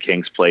return to the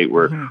King's Plate,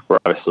 we're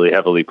obviously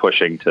heavily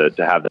pushing to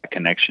have that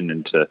connection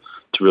and to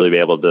really be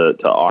able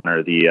to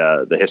honor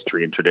the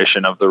history and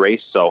tradition of the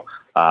race. So,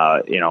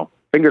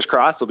 fingers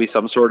crossed there'll be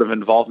some sort of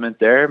involvement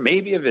there,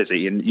 maybe a visit.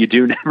 You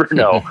do never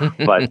know.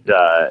 But,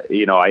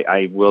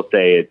 I will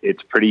say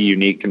it's pretty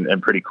unique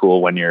and pretty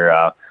cool when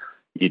you're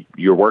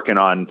working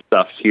on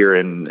stuff here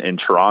in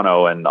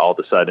Toronto and all of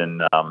a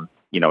sudden,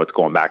 it's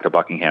going back to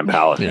Buckingham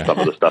Palace and some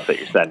of the stuff that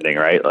you're sending,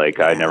 right? Like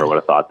I never would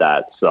have thought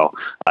that. So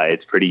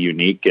it's pretty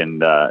unique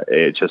and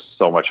it's just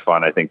so much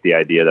fun. I think the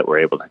idea that we're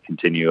able to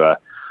continue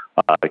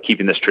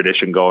keeping this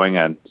tradition going,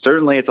 and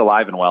certainly it's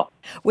alive and well.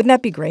 Wouldn't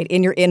that be great?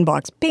 In your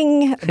inbox,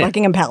 bing,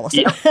 Buckingham Palace.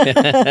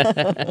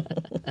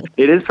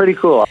 It is pretty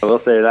cool, I will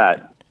say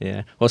that.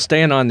 Yeah. Well,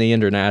 staying on the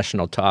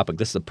international topic,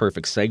 this is a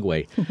perfect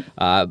segue.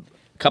 A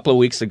couple of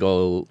weeks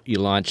ago, you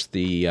launched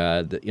the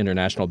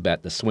international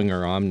bet, the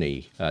Swinger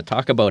Omni.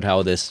 Talk about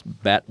how this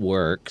bet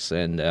works,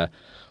 and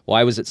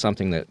why was it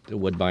something that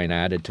Woodbine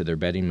added to their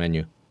betting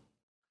menu?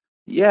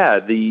 Yeah,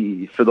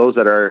 for those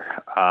that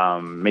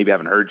are maybe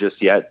haven't heard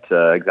just yet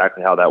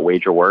exactly how that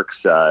wager works,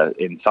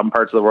 in some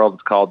parts of the world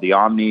it's called the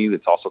Omni,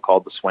 it's also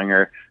called the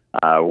Swinger.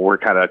 We're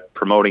kind of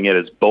promoting it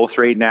as both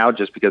right now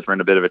just because we're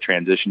in a bit of a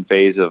transition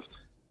phase of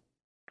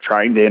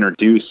trying to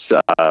introduce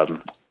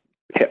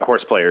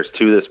horse players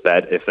to this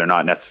bet if they're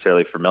not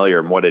necessarily familiar.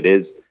 And what it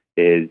is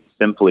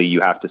simply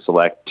you have to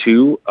select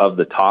 2 of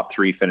the top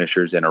 3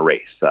 finishers in a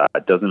race.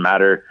 It doesn't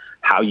matter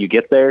how you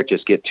get there,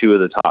 just get 2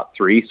 of the top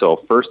 3.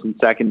 So first and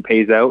second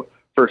pays out,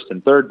 first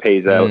and third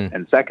pays out,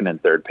 and second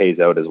and third pays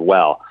out as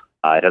well.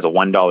 It has a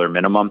 $1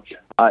 minimum.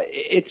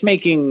 It's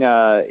making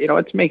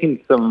it's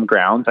making some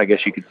grounds, I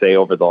guess you could say,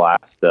 over the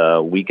last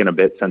week and a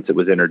bit since it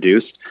was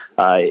introduced.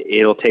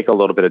 It'll take a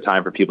little bit of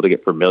time for people to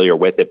get familiar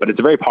with it, but it's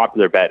a very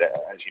popular bet,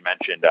 as you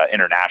mentioned,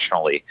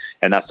 internationally.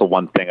 And that's the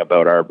one thing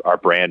about our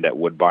brand at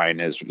Woodbine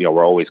is,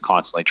 we're always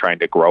constantly trying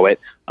to grow it.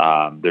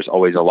 There's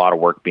always a lot of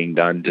work being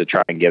done to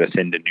try and get us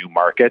into new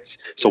markets.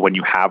 So when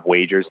you have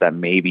wagers that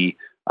maybe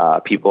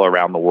people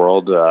around the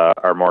world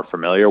are more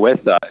familiar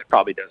with, it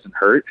probably doesn't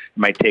hurt. It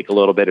might take a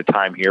little bit of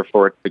time here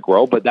for it to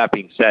grow, but that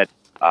being said,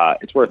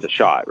 it's worth a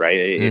shot, right?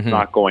 It's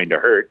not going to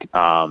hurt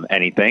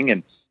anything,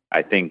 and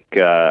I think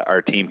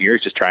our team here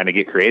is just trying to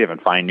get creative and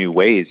find new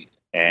ways,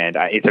 and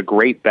it's a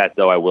great bet,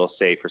 though, I will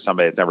say, for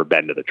somebody that's never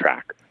been to the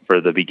track,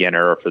 for the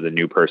beginner or for the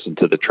new person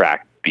to the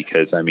track,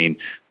 because,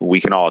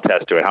 we can all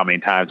attest to it, how many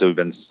times we've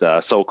been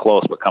so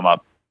close but come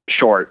up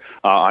short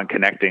on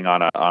connecting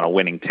on a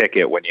winning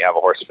ticket when you have a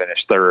horse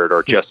finish third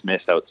or just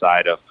miss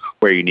outside of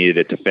where you needed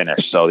it to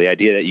finish. So the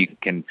idea that you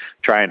can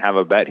try and have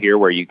a bet here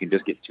where you can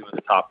just get 2 of the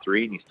top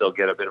 3 and you still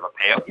get a bit of a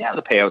payout. Yeah,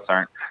 the payouts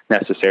aren't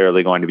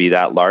necessarily going to be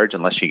that large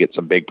unless you get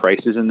some big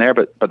prices in there,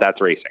 but that's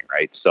racing,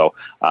 right? So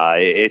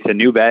it's a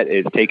new bet.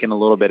 It's taken a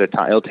little bit of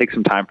time. It'll take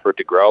some time for it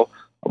to grow.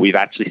 We've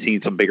actually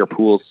seen some bigger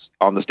pools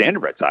on the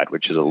standardbred side,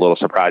 which is a little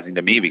surprising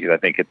to me because I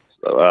think it's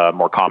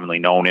more commonly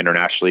known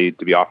internationally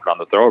to be offered on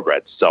the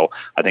thoroughbreds. So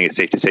I think it's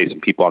safe to say some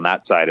people on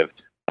that side have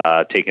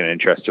taken an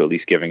interest to at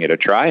least giving it a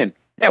try. And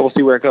yeah, we'll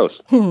see where it goes.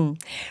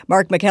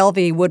 Mark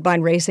McKelvie,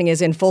 Woodbine Racing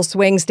is in full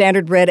swing,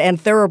 standardbred and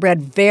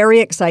thoroughbred. Very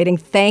exciting.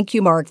 Thank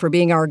you, Mark, for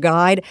being our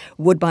guide,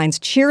 Woodbine's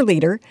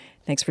cheerleader.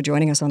 Thanks for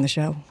joining us on the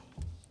show.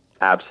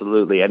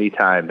 Absolutely.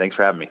 Anytime. Thanks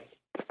for having me.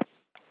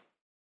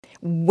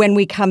 When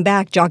we come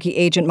back, Jockey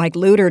Agent Mike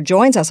Luider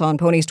joins us on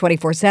Ponies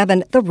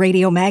 24/7, the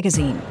radio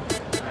magazine.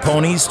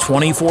 Ponies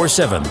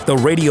 24/7, the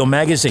radio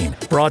magazine,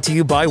 brought to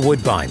you by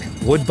Woodbine,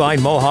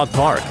 Woodbine Mohawk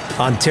Park,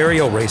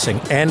 Ontario Racing,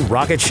 and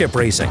Rocket Ship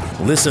Racing.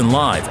 Listen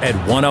live at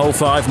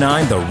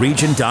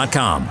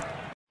 1059theregion.com.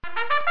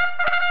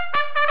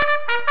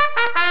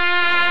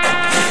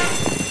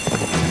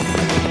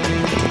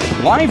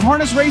 Live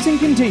harness racing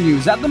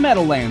continues at the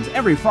Meadowlands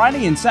every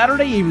Friday and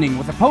Saturday evening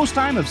with a post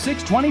time of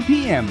 6:20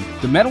 p.m.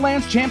 The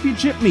Meadowlands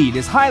Championship meet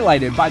is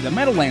highlighted by the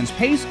Meadowlands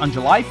Pace on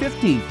July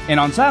 15th. And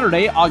on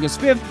Saturday,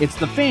 August 5th, it's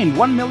the famed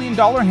 $1 million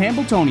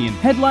Hambletonian,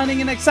 headlining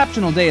an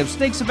exceptional day of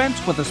stakes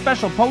events with a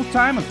special post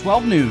time of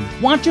 12 noon.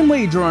 Watch and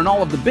wager on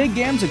all of the Big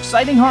Gam's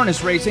exciting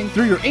harness racing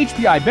through your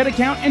HPIbet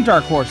account and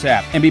Dark Horse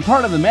app, and be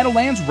part of the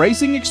Meadowlands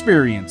racing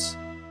experience.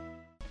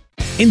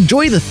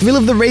 Enjoy the thrill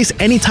of the race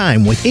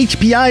anytime with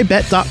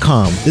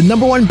HPIbet.com, the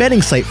 #1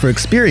 betting site for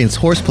experienced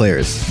horse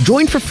players.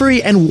 Join for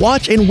free and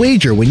watch and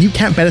wager when you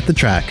can't bet at the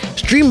track.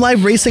 Stream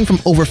live racing from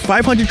over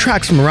 500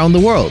 tracks from around the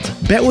world.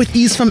 Bet with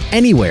ease from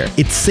anywhere.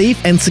 It's safe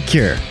and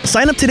secure.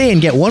 Sign up today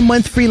and get 1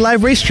 month free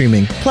live race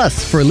streaming.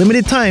 Plus, for a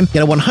limited time,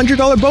 get a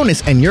 $100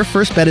 bonus and your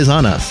first bet is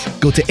on us.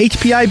 Go to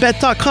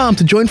HPIbet.com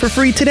to join for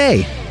free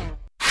today.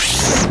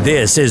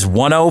 This is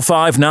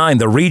 1059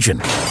 The Region.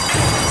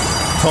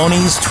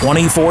 Ponies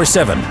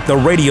 24/7, the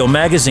radio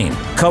magazine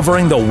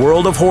covering the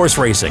world of horse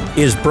racing,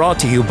 is brought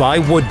to you by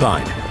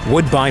Woodbine,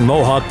 Woodbine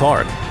Mohawk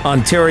Park,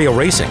 Ontario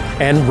Racing,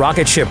 and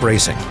Rocket Ship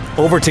Racing.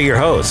 Over to your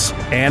hosts,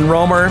 Ann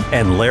Romer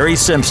and Larry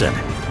Simpson.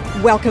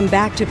 Welcome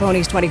back to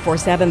Ponies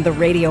 24/7, the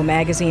radio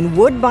magazine.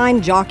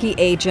 Woodbine Jockey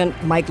Agent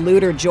Mike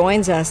Luider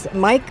joins us.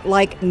 Mike,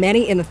 like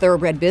many in the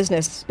thoroughbred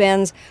business,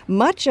 spends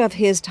much of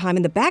his time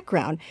in the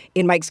background.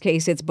 In Mike's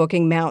case, it's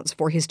booking mounts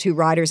for his 2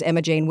 riders,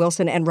 Emma-Jayne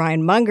Wilson and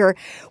Ryan Munger.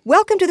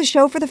 Welcome to the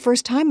show for the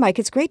first time, Mike.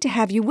 It's great to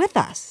have you with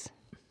us.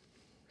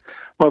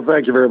 Well,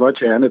 thank you very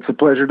much, Ann. It's a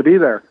pleasure to be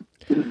there.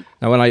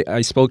 Now, when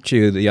I spoke to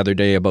you the other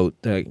day about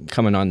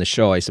coming on the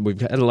show, I said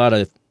we've had a lot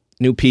of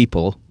new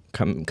people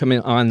come in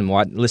on and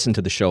listen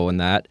to the show and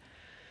that,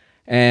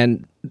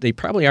 and they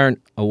probably aren't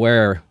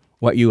aware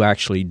what you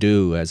actually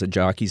do as a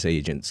jockey's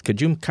agent. Could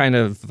you kind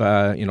of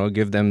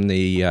give them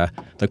the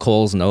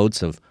Coles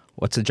notes of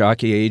what's a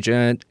jockey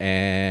agent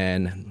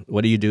and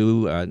what do you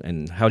do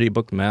and how do you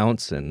book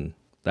mounts and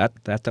that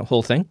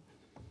whole thing?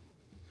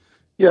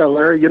 Yeah,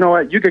 Larry, you know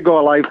what? You could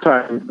go a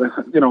lifetime,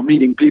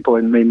 meeting people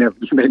and you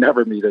may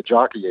never meet a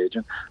jockey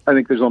agent. I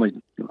think there's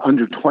only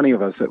under 20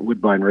 of us at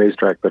Woodbine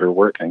Racetrack that are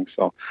working,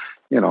 so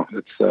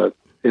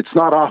it's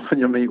not often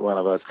you meet one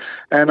of us.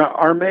 And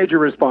our major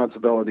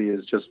responsibility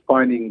is just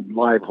finding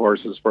live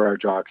horses for our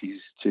jockeys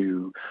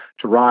to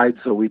ride.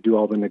 So we do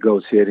all the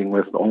negotiating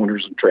with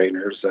owners and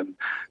trainers, and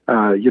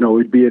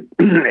we'd be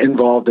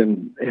involved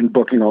in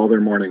booking all their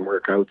morning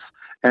workouts,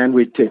 and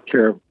we take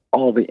care of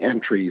all the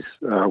entries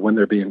when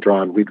they're being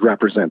drawn. We'd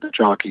represent the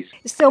jockeys.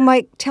 So,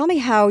 Mike, tell me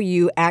how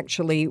you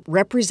actually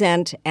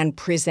represent and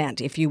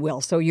present, if you will.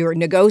 So you're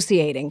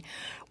negotiating.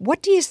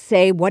 What do you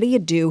say? What do you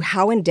do?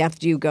 How in-depth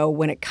do you go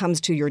when it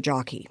comes to your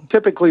jockey?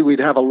 Typically, we'd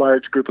have a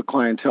large group of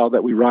clientele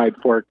that we ride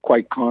for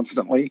quite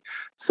constantly.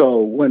 So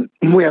when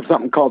we have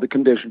something called the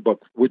condition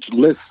book, which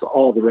lists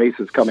all the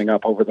races coming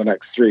up over the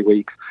next 3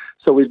 weeks.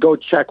 So we'd go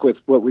check with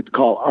what we'd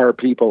call our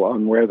people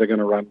on where they're going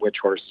to run which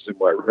horses and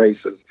what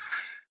races.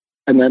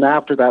 And then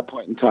after that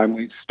point in time,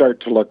 we start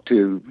to look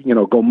to,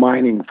 go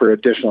mining for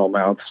additional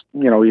amounts.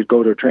 You'd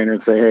go to a trainer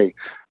and say, hey,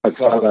 I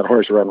saw that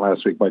horse run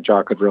last week. My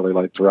jock would really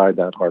like to ride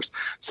that horse.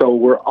 So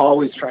we're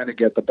always trying to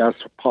get the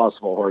best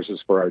possible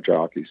horses for our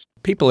jockeys.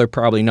 People are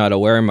probably not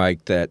aware,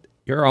 Mike, that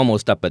you're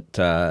almost up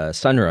at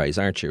sunrise,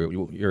 aren't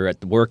you? You're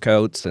at the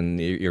workouts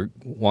and you're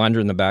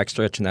wandering the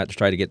backstretch and that to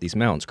try to get these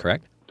mounts,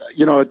 correct?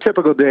 A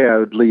typical day I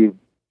would leave,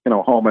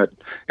 home at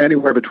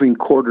anywhere between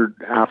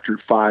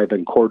 5:15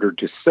 and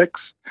 6:15.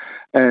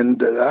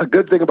 And a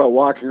good thing about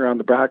walking around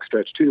the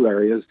backstretch too,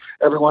 Larry, is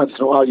every once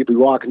in a while you'll be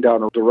walking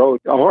down the road.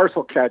 A horse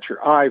will catch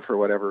your eye for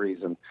whatever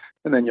reason,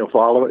 and then you'll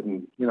follow it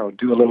and,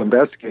 do a little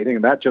investigating,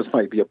 and that just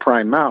might be a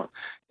prime mount.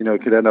 You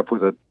could end up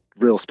with a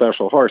real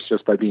special horse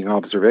just by being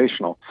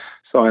observational.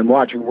 So, and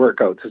watching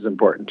workouts is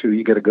important too.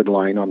 You get a good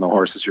line on the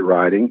horses you're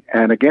riding.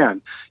 And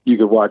again, you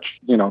could watch,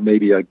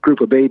 maybe a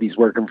group of babies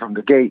working from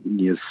the gate and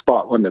you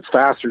spot one that's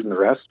faster than the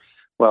rest.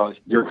 Well,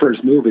 your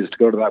first move is to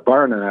go to that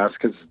barn and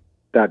ask, has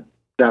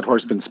that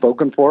horse been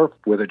spoken for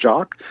with a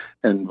jock,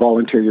 and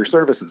volunteer your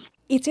services.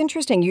 It's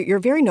interesting. You're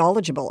very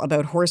knowledgeable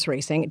about horse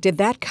racing. Did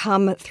that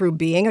come through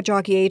being a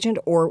jockey agent,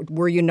 or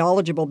were you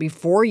knowledgeable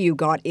before you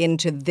got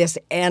into this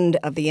end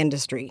of the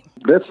industry?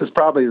 This is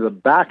probably the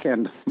back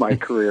end of my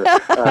career.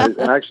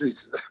 Actually,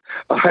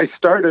 I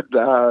started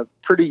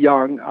pretty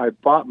young. I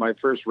bought my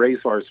first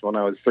racehorse when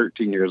I was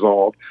 13 years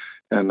old,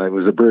 and I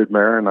was a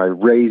broodmare, and I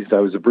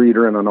was a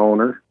breeder and an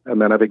owner,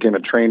 and then I became a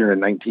trainer in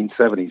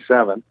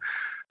 1977.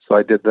 So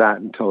I did that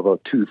until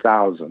about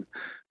 2000.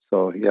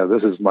 So, yeah,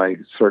 this is my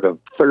sort of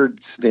third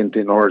stint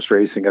in horse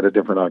racing at a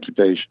different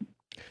occupation.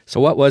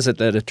 So what was it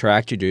that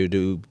attracted you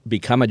to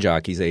become a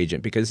jockey's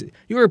agent? Because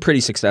you were a pretty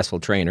successful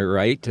trainer,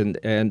 right?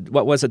 And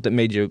what was it that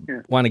made you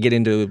want to get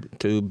into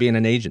being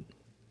an agent?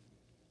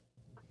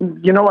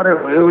 You know what?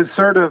 It was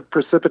sort of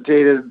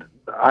precipitated.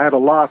 I had a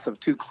loss of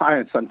two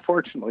clients.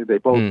 Unfortunately, they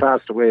both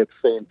passed away at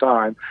the same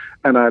time.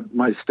 And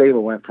my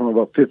stable went from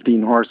about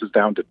 15 horses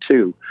down to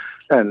 2.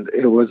 And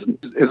it was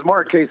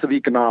more a case of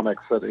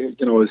economics that, it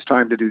was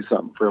time to do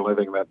something for a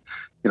living that,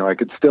 I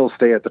could still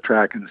stay at the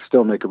track and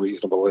still make a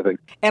reasonable living.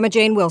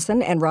 Emma-Jayne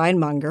Wilson and Ryan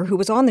Munger, who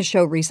was on the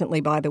show recently,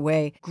 by the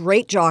way,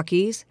 great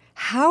jockeys.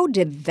 How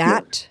did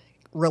that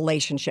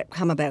relationship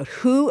come about?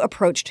 Who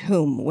approached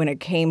whom when it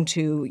came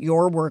to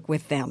your work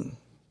with them?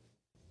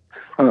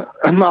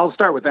 I'll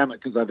start with Emma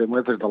because I've been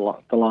with her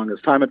the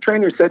longest time. A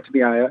trainer said to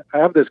me, I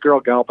have this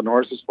girl galloping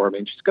horses for me,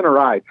 and she's going to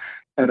ride,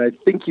 and I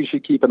think you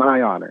should keep an eye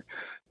on her.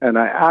 And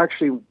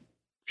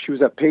she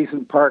was at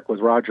Payson Park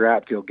with Roger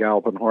Atfield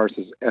galloping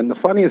horses. And the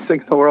funniest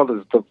thing in the world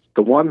is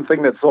the one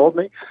thing that sold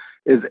me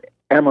is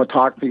Emma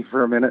talked to me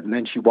for a minute and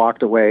then she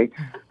walked away.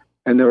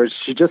 And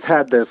she just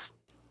had this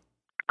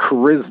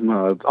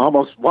charisma,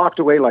 almost walked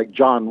away like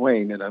John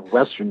Wayne in a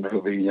Western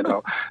movie,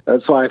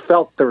 And so I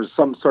felt there was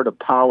some sort of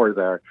power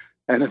there.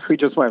 And if we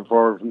just went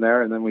forward from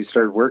there, and then we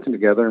started working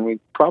together, and we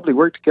probably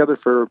worked together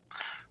for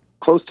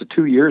close to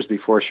 2 years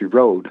before she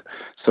rode.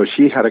 So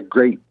she had a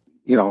great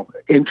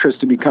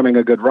interest in becoming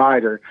a good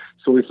rider.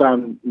 So we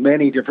found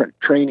many different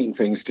training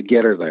things to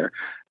get her there.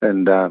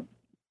 And,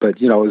 but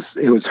it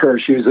was her.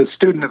 She was a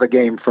student of the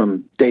game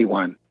from day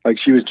one. Like,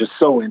 she was just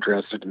so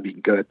interested in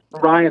being good.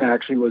 Ryan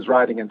actually was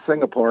riding in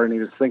Singapore, and he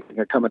was thinking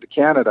of coming to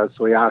Canada.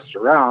 So he asked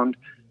around,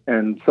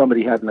 and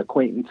somebody had an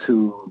acquaintance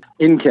who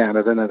in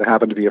Canada, and it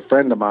happened to be a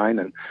friend of mine.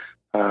 And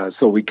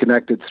so we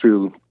connected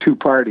through two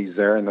parties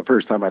there. And the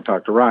first time I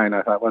talked to Ryan,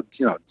 I thought, well,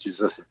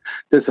 Jesus,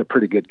 this is a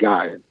pretty good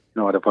guy.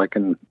 If I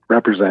can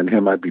represent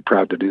him, I'd be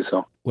proud to do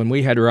so. When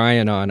we had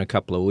Ryan on a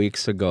couple of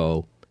weeks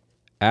ago,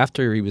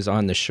 after he was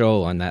on the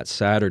show on that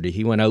Saturday,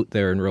 he went out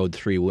there and rode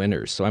 3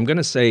 winners. So I'm going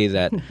to say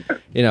that,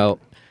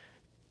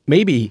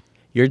 maybe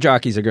your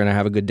jockeys are going to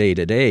have a good day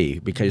today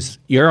because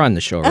you're on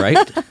the show, right?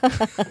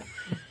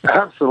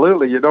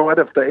 Absolutely. You know what?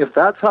 If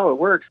that's how it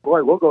works,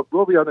 boy,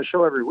 we'll be on the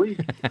show every week.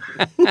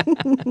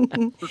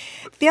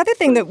 The other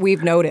thing that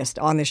we've noticed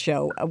on the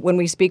show when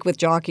we speak with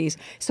jockeys,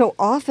 so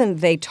often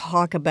they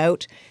talk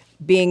about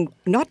being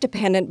not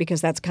dependent,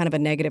 because that's kind of a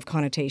negative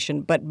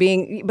connotation, but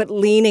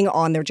leaning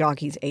on their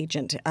jockey's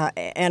agent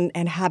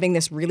and having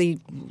this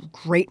really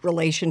great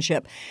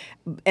relationship,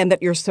 and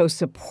that you're so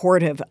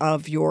supportive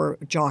of your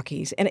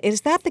jockeys. And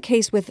is that the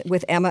case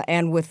with Emma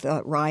and with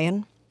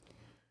Ryan?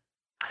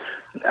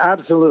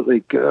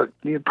 Absolutely.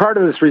 Part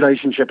of this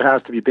relationship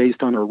has to be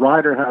based on a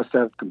rider has to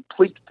have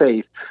complete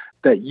faith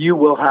that you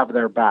will have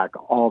their back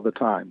all the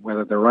time.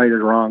 Whether they're right or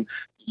wrong,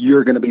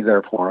 you're going to be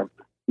there for them,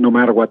 no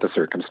matter what the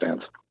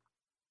circumstance.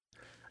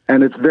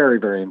 And it's very,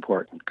 very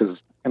important because,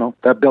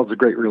 that builds a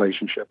great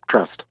relationship,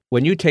 trust.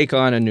 When you take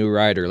on a new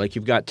rider, like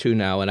you've got 2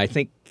 now, and I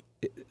think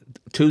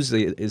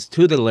is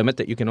 2 the limit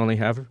that you can only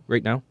have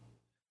right now?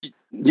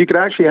 You could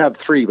actually have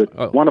 3,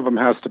 but one of them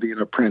has to be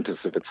an apprentice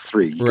if it's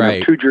 3. You can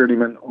have 2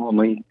 journeymen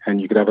only, and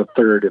you could have a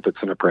 3rd if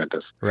it's an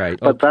apprentice. Right.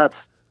 But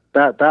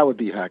that would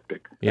be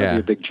hectic. That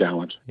would be a big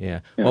challenge. Yeah.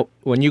 Well,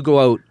 when you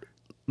go out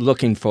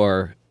looking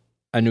for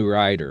a new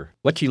rider,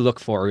 what do you look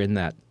for in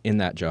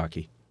that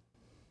jockey?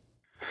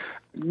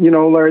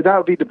 Larry, that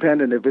would be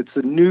dependent. If it's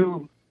a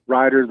new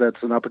rider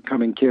that's an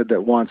up-and-coming kid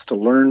that wants to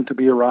learn to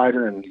be a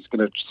rider and he's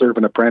going to serve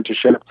an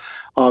apprenticeship,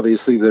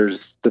 obviously there's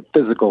the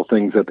physical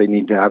things that they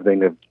need to have. They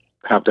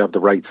have to have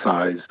the right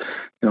size,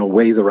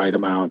 weigh the right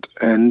amount.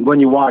 And when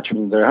you watch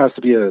them, there has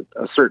to be a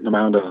certain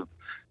amount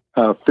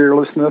of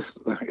fearlessness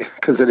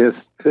because it is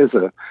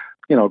a,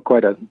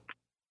 quite a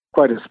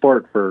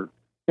sport for,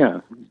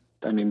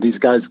 these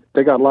guys,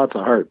 they got lots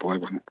of heart, boy,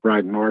 when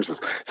riding horses.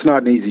 It's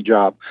not an easy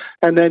job.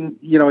 And then,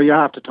 you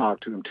have to talk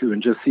to them too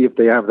and just see if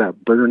they have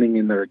that burning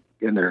in their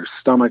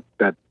stomach,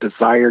 that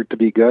desire to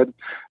be good.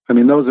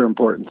 Those are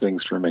important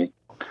things for me.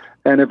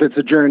 And if it's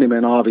a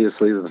journeyman,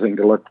 obviously the thing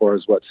to look for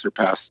is what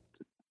surpassed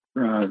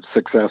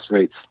success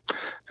rates.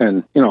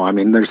 And,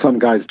 there's some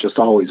guys just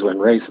always win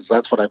races.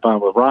 That's what I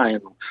found with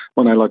Ryan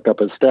when I looked up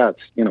his stats.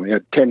 He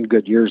had 10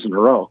 good years in a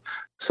row.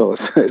 So,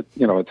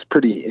 it's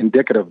pretty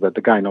indicative that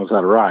the guy knows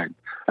how to ride.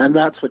 And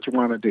that's what you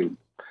want to do.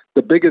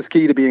 The biggest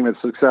key to being a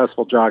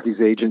successful jockey's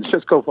agent is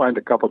just go find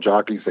a couple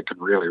jockeys that can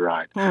really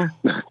ride. Then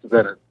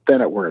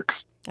it works.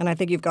 And I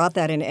think you've got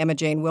that in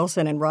Emma-Jayne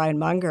Wilson and Ryan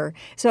Munger.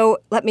 So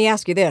let me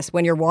ask you this.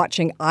 When you're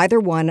watching either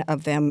one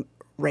of them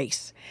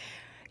race,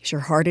 is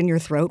your heart in your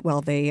throat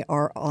while they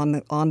are on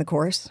the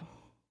course?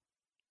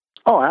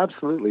 Oh,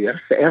 absolutely.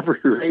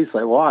 Every race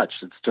I watch,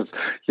 it's just,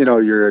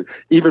 you're,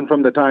 even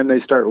from the time they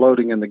start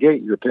loading in the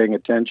gate, you're paying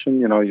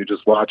attention, you're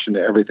just watching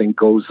everything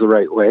goes the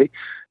right way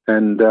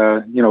and,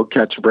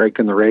 catch a break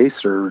in the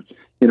race or,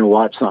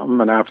 watch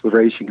something. And after the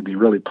race, you can be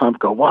really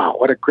pumped, go, wow,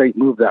 what a great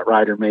move that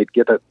rider made.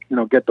 Get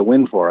the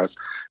win for us.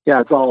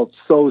 Yeah, it's all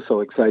so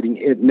exciting.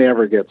 It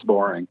never gets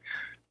boring.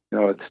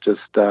 It's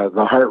just,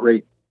 the heart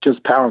rate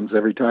just pounds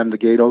every time the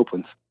gate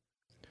opens.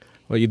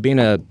 Well, you've been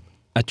a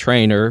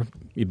trainer.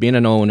 You've been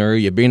an owner,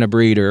 you've been a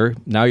breeder,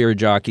 now you're a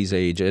jockey's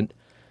agent.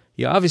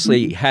 You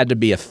obviously had to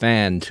be a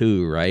fan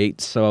too,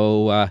 right?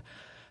 So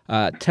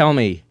tell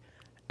me,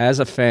 as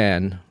a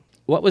fan,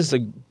 what was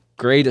the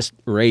greatest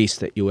race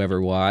that you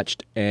ever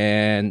watched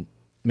and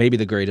maybe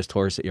the greatest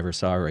horse that you ever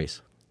saw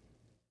race?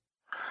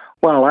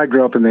 Well, I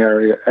grew up in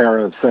the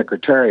era of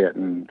Secretariat,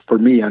 and for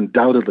me,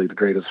 undoubtedly the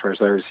greatest horse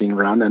I've ever seen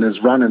run, and his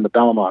run in the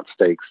Belmont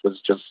Stakes was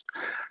just,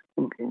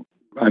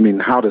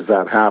 how does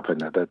that happen?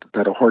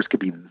 That a horse could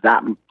be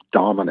that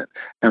dominant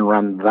and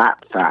run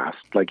that fast.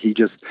 Like he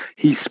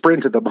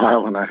sprinted a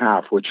mile and a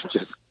half, which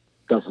just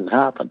doesn't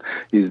happen.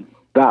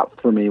 That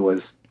for me was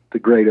the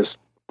greatest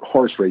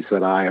horse race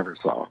that I ever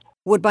saw.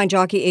 Woodbine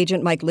Jockey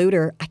Agent Mike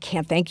Luider, I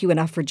can't thank you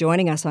enough for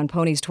joining us on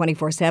Ponies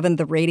 24/7,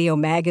 the radio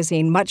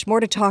magazine. Much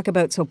more to talk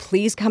about, so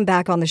please come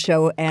back on the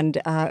show,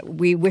 and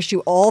we wish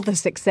you all the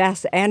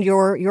success and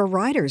your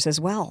riders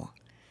as well.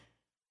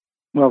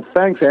 Well,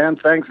 thanks, Ann.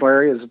 Thanks,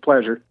 Larry. It's a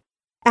pleasure.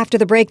 After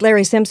the break,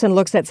 Larry Simpson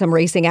looks at some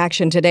racing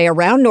action today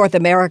around North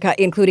America,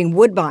 including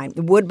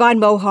Woodbine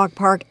Mohawk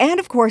Park, and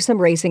of course some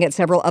racing at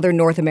several other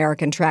North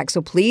American tracks.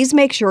 So please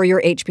make sure your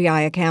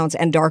HPI accounts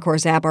and Dark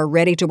Horse app are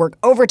ready to work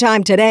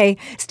overtime today.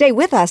 Stay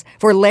with us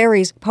for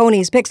Larry's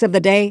Ponies Picks of the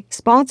Day,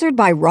 sponsored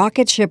by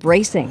Rocket Ship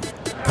Racing.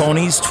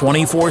 Ponies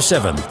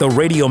 24/7, the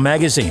radio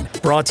magazine,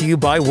 brought to you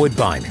by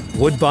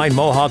Woodbine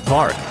Mohawk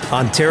Park,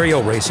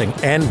 Ontario Racing,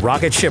 and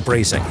Rocket Ship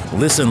Racing.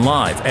 Listen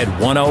live at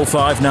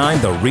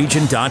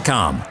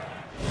 1059theregion.com.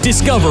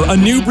 Discover a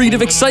new breed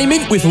of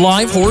excitement with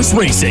live horse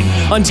racing.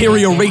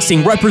 Ontario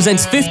Racing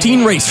represents 15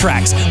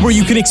 racetracks where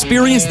you can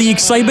experience the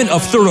excitement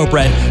of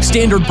thoroughbred,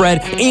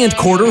 standardbred, and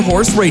quarter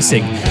horse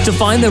racing. To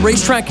find the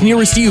racetrack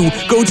nearest you,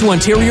 go to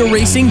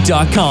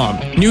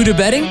OntarioRacing.com. New to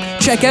betting?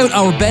 Check out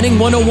our Betting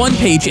 101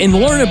 page and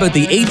learn about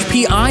the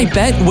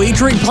HPIbet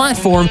wagering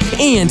platform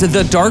and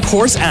the Dark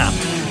Horse app.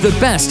 The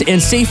best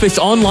and safest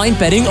online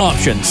betting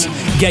options.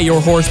 Get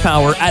your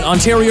horsepower at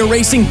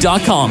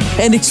OntarioRacing.com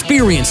and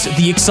experience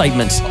the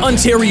excitement.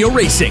 Ontario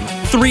Racing.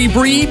 3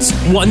 breeds,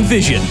 1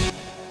 vision.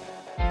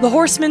 The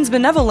Horsemen's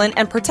Benevolent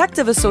and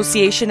Protective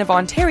Association of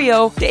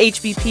Ontario, the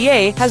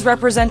HPPA, has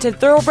represented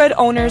thoroughbred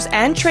owners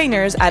and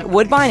trainers at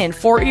Woodbine and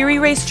Fort Erie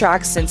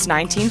racetracks since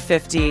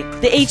 1950.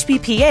 The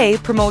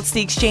HPPA promotes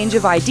the exchange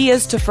of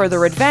ideas to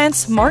further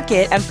advance,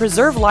 market, and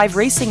preserve live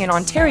racing in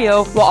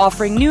Ontario while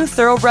offering new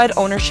thoroughbred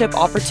ownership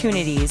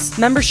opportunities.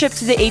 Membership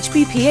to the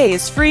HPPA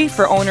is free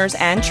for owners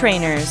and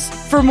trainers.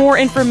 For more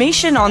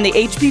information on the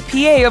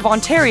HPPA of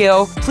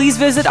Ontario, please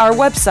visit our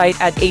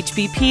website at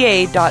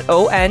hbpa.on.ca.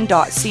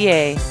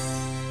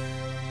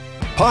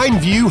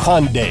 Pineview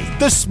Hyundai,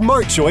 the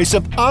smart choice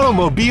of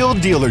automobile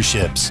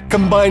dealerships,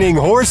 combining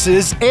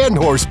horses and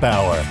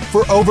horsepower.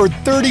 For over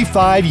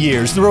 35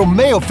 years, the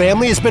Romeo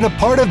family has been a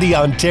part of the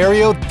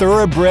Ontario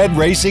thoroughbred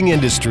racing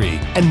industry,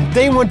 and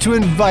they want to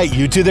invite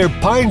you to their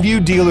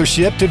Pineview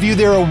dealership to view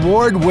their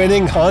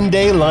award-winning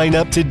Hyundai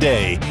lineup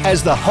today,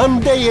 as the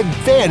Hyundai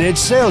Advantage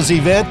sales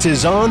event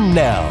is on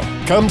now.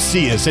 Come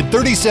see us at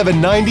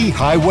 3790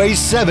 Highway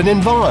 7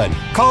 in Vaughan.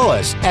 Call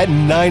us at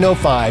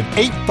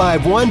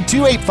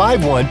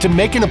 905-851-2851 to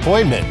make an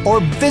appointment, or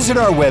visit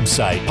our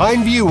website,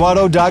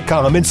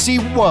 pineviewauto.com, and see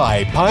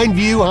why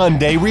Pineview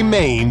Hyundai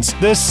remains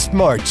the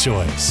smart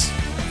choice.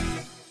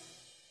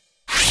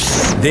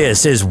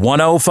 This is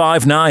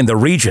 1059 The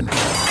Region.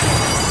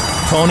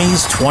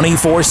 Ponies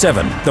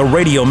 24/7, the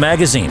radio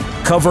magazine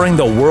covering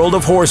the world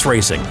of horse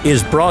racing,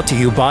 is brought to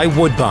you by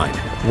Woodbine,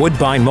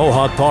 Woodbine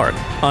Mohawk Park,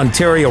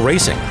 Ontario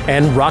Racing,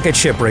 and Rocket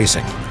Ship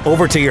Racing.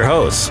 Over to your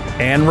hosts,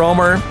 Ann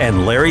Romer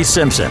and Larry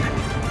Simpson.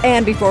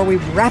 And before we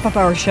wrap up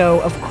our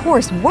show, of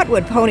course, what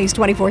would Ponies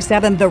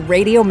 24/7, the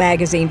radio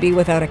magazine, be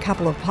without a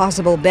couple of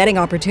possible betting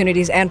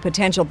opportunities and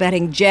potential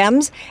betting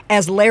gems?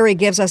 As Larry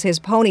gives us his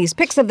Ponies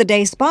Picks of the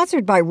Day,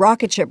 sponsored by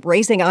Rocket Ship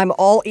Racing, I'm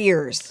all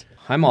ears.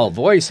 I'm all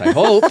voice, I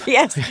hope.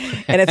 Yes,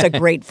 and it's a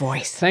great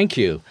voice. Thank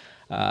you.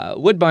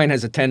 Woodbine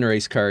has a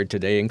 10-race card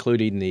today,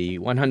 including the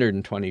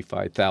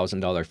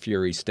 $125,000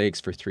 Fury Stakes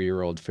for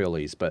 3-year-old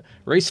fillies. But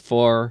race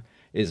 4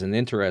 is an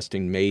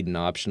interesting maiden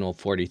optional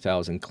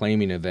 40,000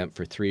 claiming event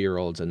for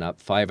 3-year-olds and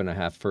up,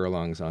 5.5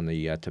 furlongs on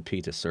the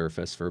Tapeta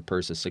surface for a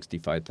purse of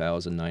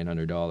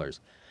 $65,900.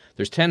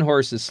 There's 10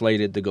 horses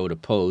slated to go to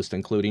post,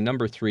 including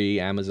number 3,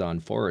 Amazon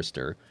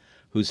Forester,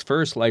 whose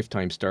first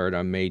lifetime start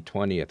on May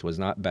 20th was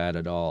not bad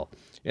at all.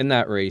 In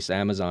that race,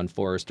 Amazon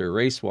Forester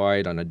raced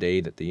wide on a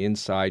day that the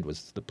inside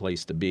was the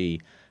place to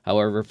be.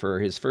 However, for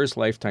his first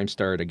lifetime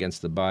start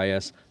against the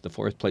bias, the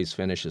 4th place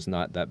finish is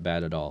not that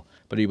bad at all.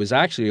 But he was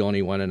actually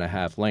only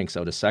 1.5 lengths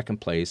out of 2nd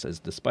place, as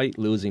despite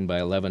losing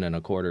by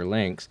 11.25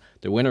 lengths,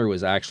 the winner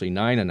was actually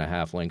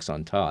 9.5 lengths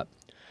on top.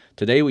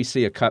 Today we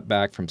see a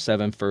cutback from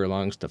 7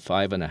 furlongs to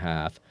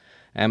 5.5.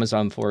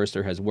 Amazon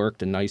Forester has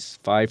worked a nice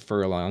 5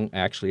 furlong,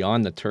 actually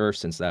on the turf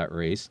since that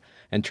race,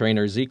 and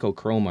trainer Zico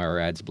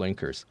Cromar adds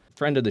blinkers.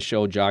 Friend of the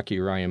show, jockey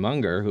Ryan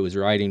Munger, who is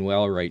riding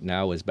well right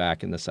now, is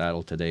back in the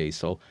saddle today.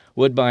 So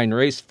Woodbine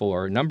race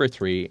 4, number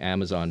 3,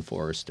 Amazon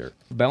Forester.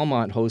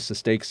 Belmont hosts a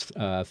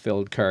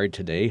stakes-filled card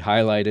today,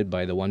 highlighted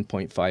by the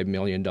 $1.5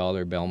 million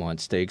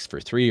Belmont Stakes for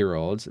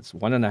 3-year-olds. It's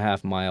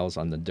 1.5 miles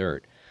on the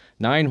dirt.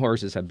 9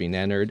 horses have been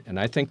entered, and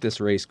I think this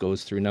race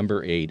goes through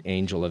number 8,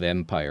 Angel of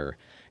Empire.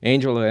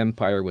 Angel of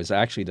Empire was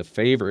actually the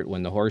favorite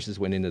when the horses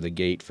went into the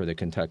gate for the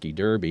Kentucky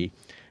Derby,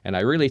 and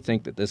I really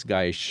think that this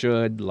guy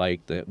should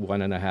like the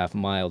 1.5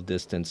 mile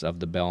distance of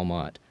the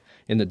Belmont.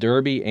 In the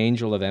Derby,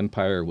 Angel of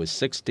Empire was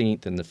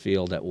 16th in the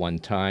field at one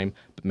time,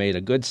 but made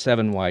a good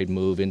 7-wide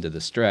move into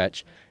the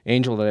stretch.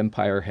 Angel of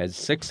Empire has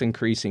 6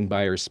 increasing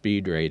Beyer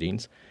speed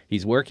ratings.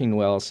 He's working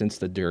well since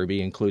the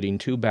Derby, including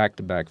 2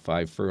 back-to-back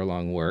 5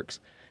 furlong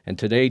works. And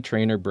today,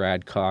 trainer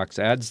Brad Cox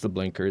adds the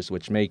blinkers,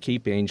 which may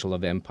keep Angel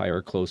of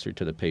Empire closer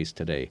to the pace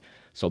today.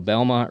 So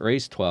Belmont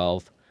race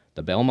 12,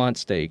 the Belmont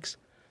Stakes,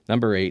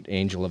 number 8,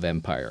 Angel of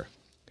Empire.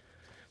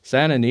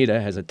 Santa Anita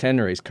has a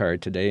 10-race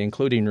card today,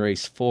 including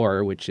race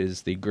 4, which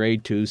is the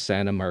Grade 2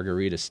 Santa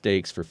Margarita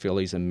Stakes for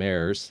fillies and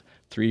mares,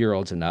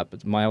 3-year-olds and up,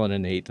 1.1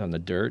 miles on the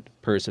dirt,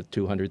 purse of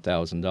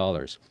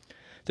 $200,000.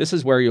 This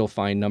is where you'll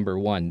find number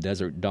 1,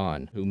 Desert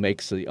Dawn, who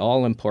makes the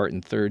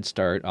all-important 3rd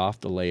start off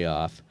the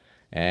layoff,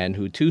 and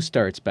who 2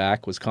 starts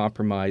back was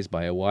compromised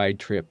by a wide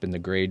trip in the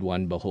Grade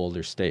 1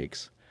 Beholder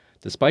Stakes.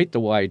 Despite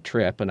the wide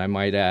trip, and I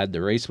might add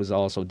the race was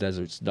also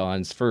Desert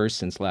Dawn's first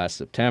since last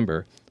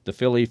September, the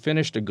filly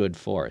finished a good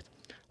 4th.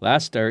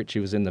 Last start she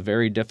was in the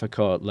very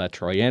difficult La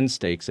Troyenne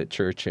Stakes at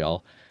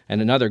Churchill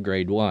and another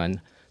Grade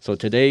 1, so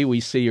today we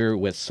see her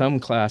with some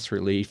class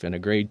relief in a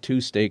Grade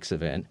 2 stakes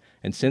event,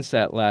 and since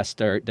that last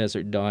start,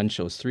 Desert Dawn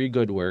shows 3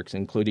 good works,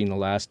 including the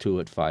last 2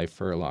 at 5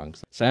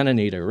 furlongs. Santa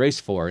Anita, race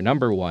 4,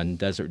 number 1,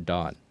 Desert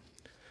Dawn.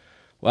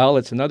 Well,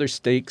 it's another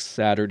stakes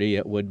Saturday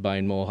at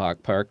Woodbine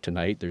Mohawk Park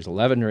tonight. There's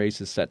 11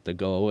 races set to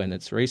go, and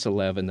it's race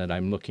 11 that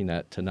I'm looking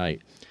at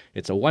tonight.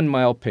 It's a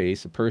 1-mile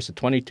pace, a purse of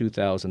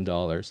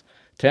 $22,000.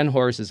 10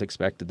 horses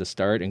expected to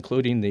start,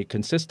 including the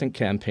consistent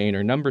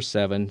campaigner, number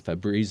 7,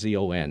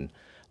 Fabrizio N.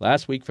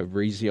 Last week,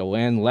 Fabrizio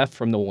N left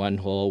from the 1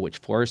 hole, which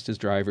forced his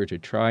driver to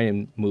try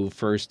and move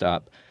first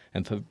up,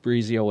 and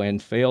Fabrizio N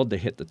failed to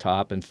hit the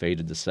top and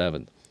faded to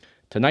 7th.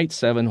 Tonight's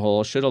 7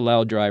 hole should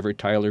allow driver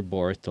Tyler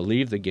Borth to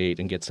leave the gate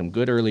and get some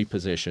good early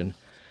position,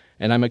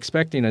 and I'm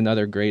expecting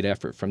another great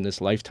effort from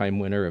this lifetime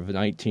winner of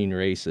 19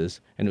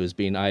 races, and who has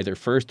been either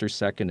first or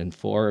second in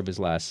 4 of his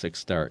last 6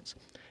 starts.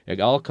 It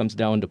all comes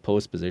down to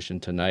post position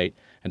tonight,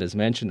 and as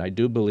mentioned, I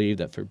do believe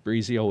that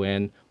Fabrizio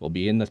N will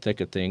be in the thick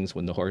of things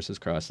when the horses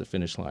cross the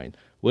finish line.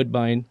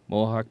 Woodbine,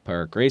 Mohawk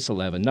Park, race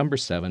 11, number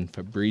 7,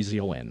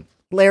 Fabrizio N.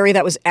 Larry,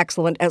 that was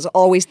excellent. As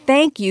always,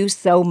 thank you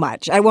so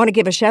much. I want to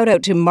give a shout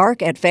out to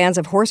Mark at Fans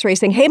of Horse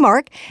Racing. Hey,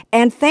 Mark.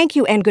 And thank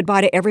you and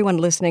goodbye to everyone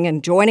listening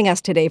and joining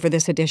us today for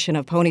this edition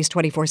of Ponies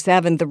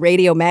 24/7, the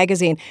radio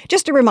magazine.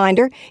 Just a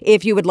reminder,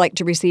 if you would like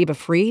to receive a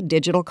free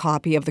digital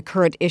copy of the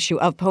current issue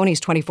of Ponies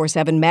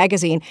 24/7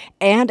 magazine,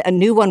 and a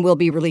new one will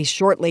be released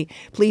shortly,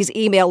 please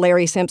email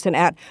Larry Simpson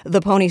at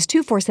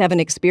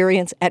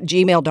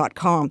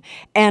theponies247experience@gmail.com.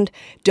 And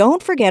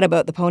don't forget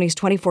about the Ponies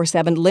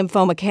 24/7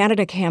 Lymphoma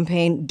Canada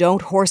campaign,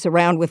 Don't Horse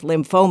Around with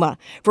Lymphoma.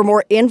 For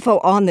more info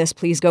on this,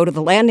 please go to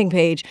the landing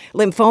page,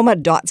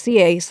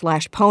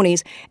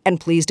 lymphoma.ca/ponies, and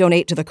please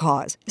donate to the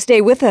cause.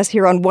 Stay with us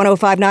here on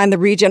 105.9 The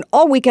Region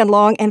all weekend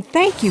long, and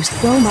thank you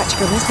so much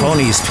for listening.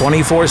 Ponies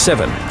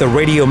 24/7, the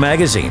radio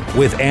magazine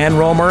with Ann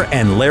Romer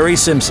and Larry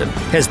Simpson,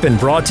 has been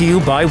brought to you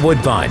by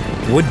Woodbine,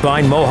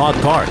 Woodbine Mohawk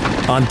Park,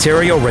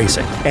 Ontario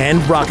Racing,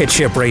 and Rocket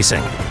Ship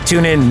Racing.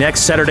 Tune in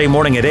next Saturday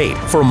morning at 8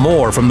 for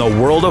more from the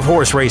world of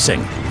horse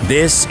racing.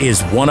 This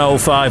is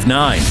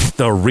 105.9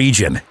 The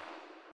Region.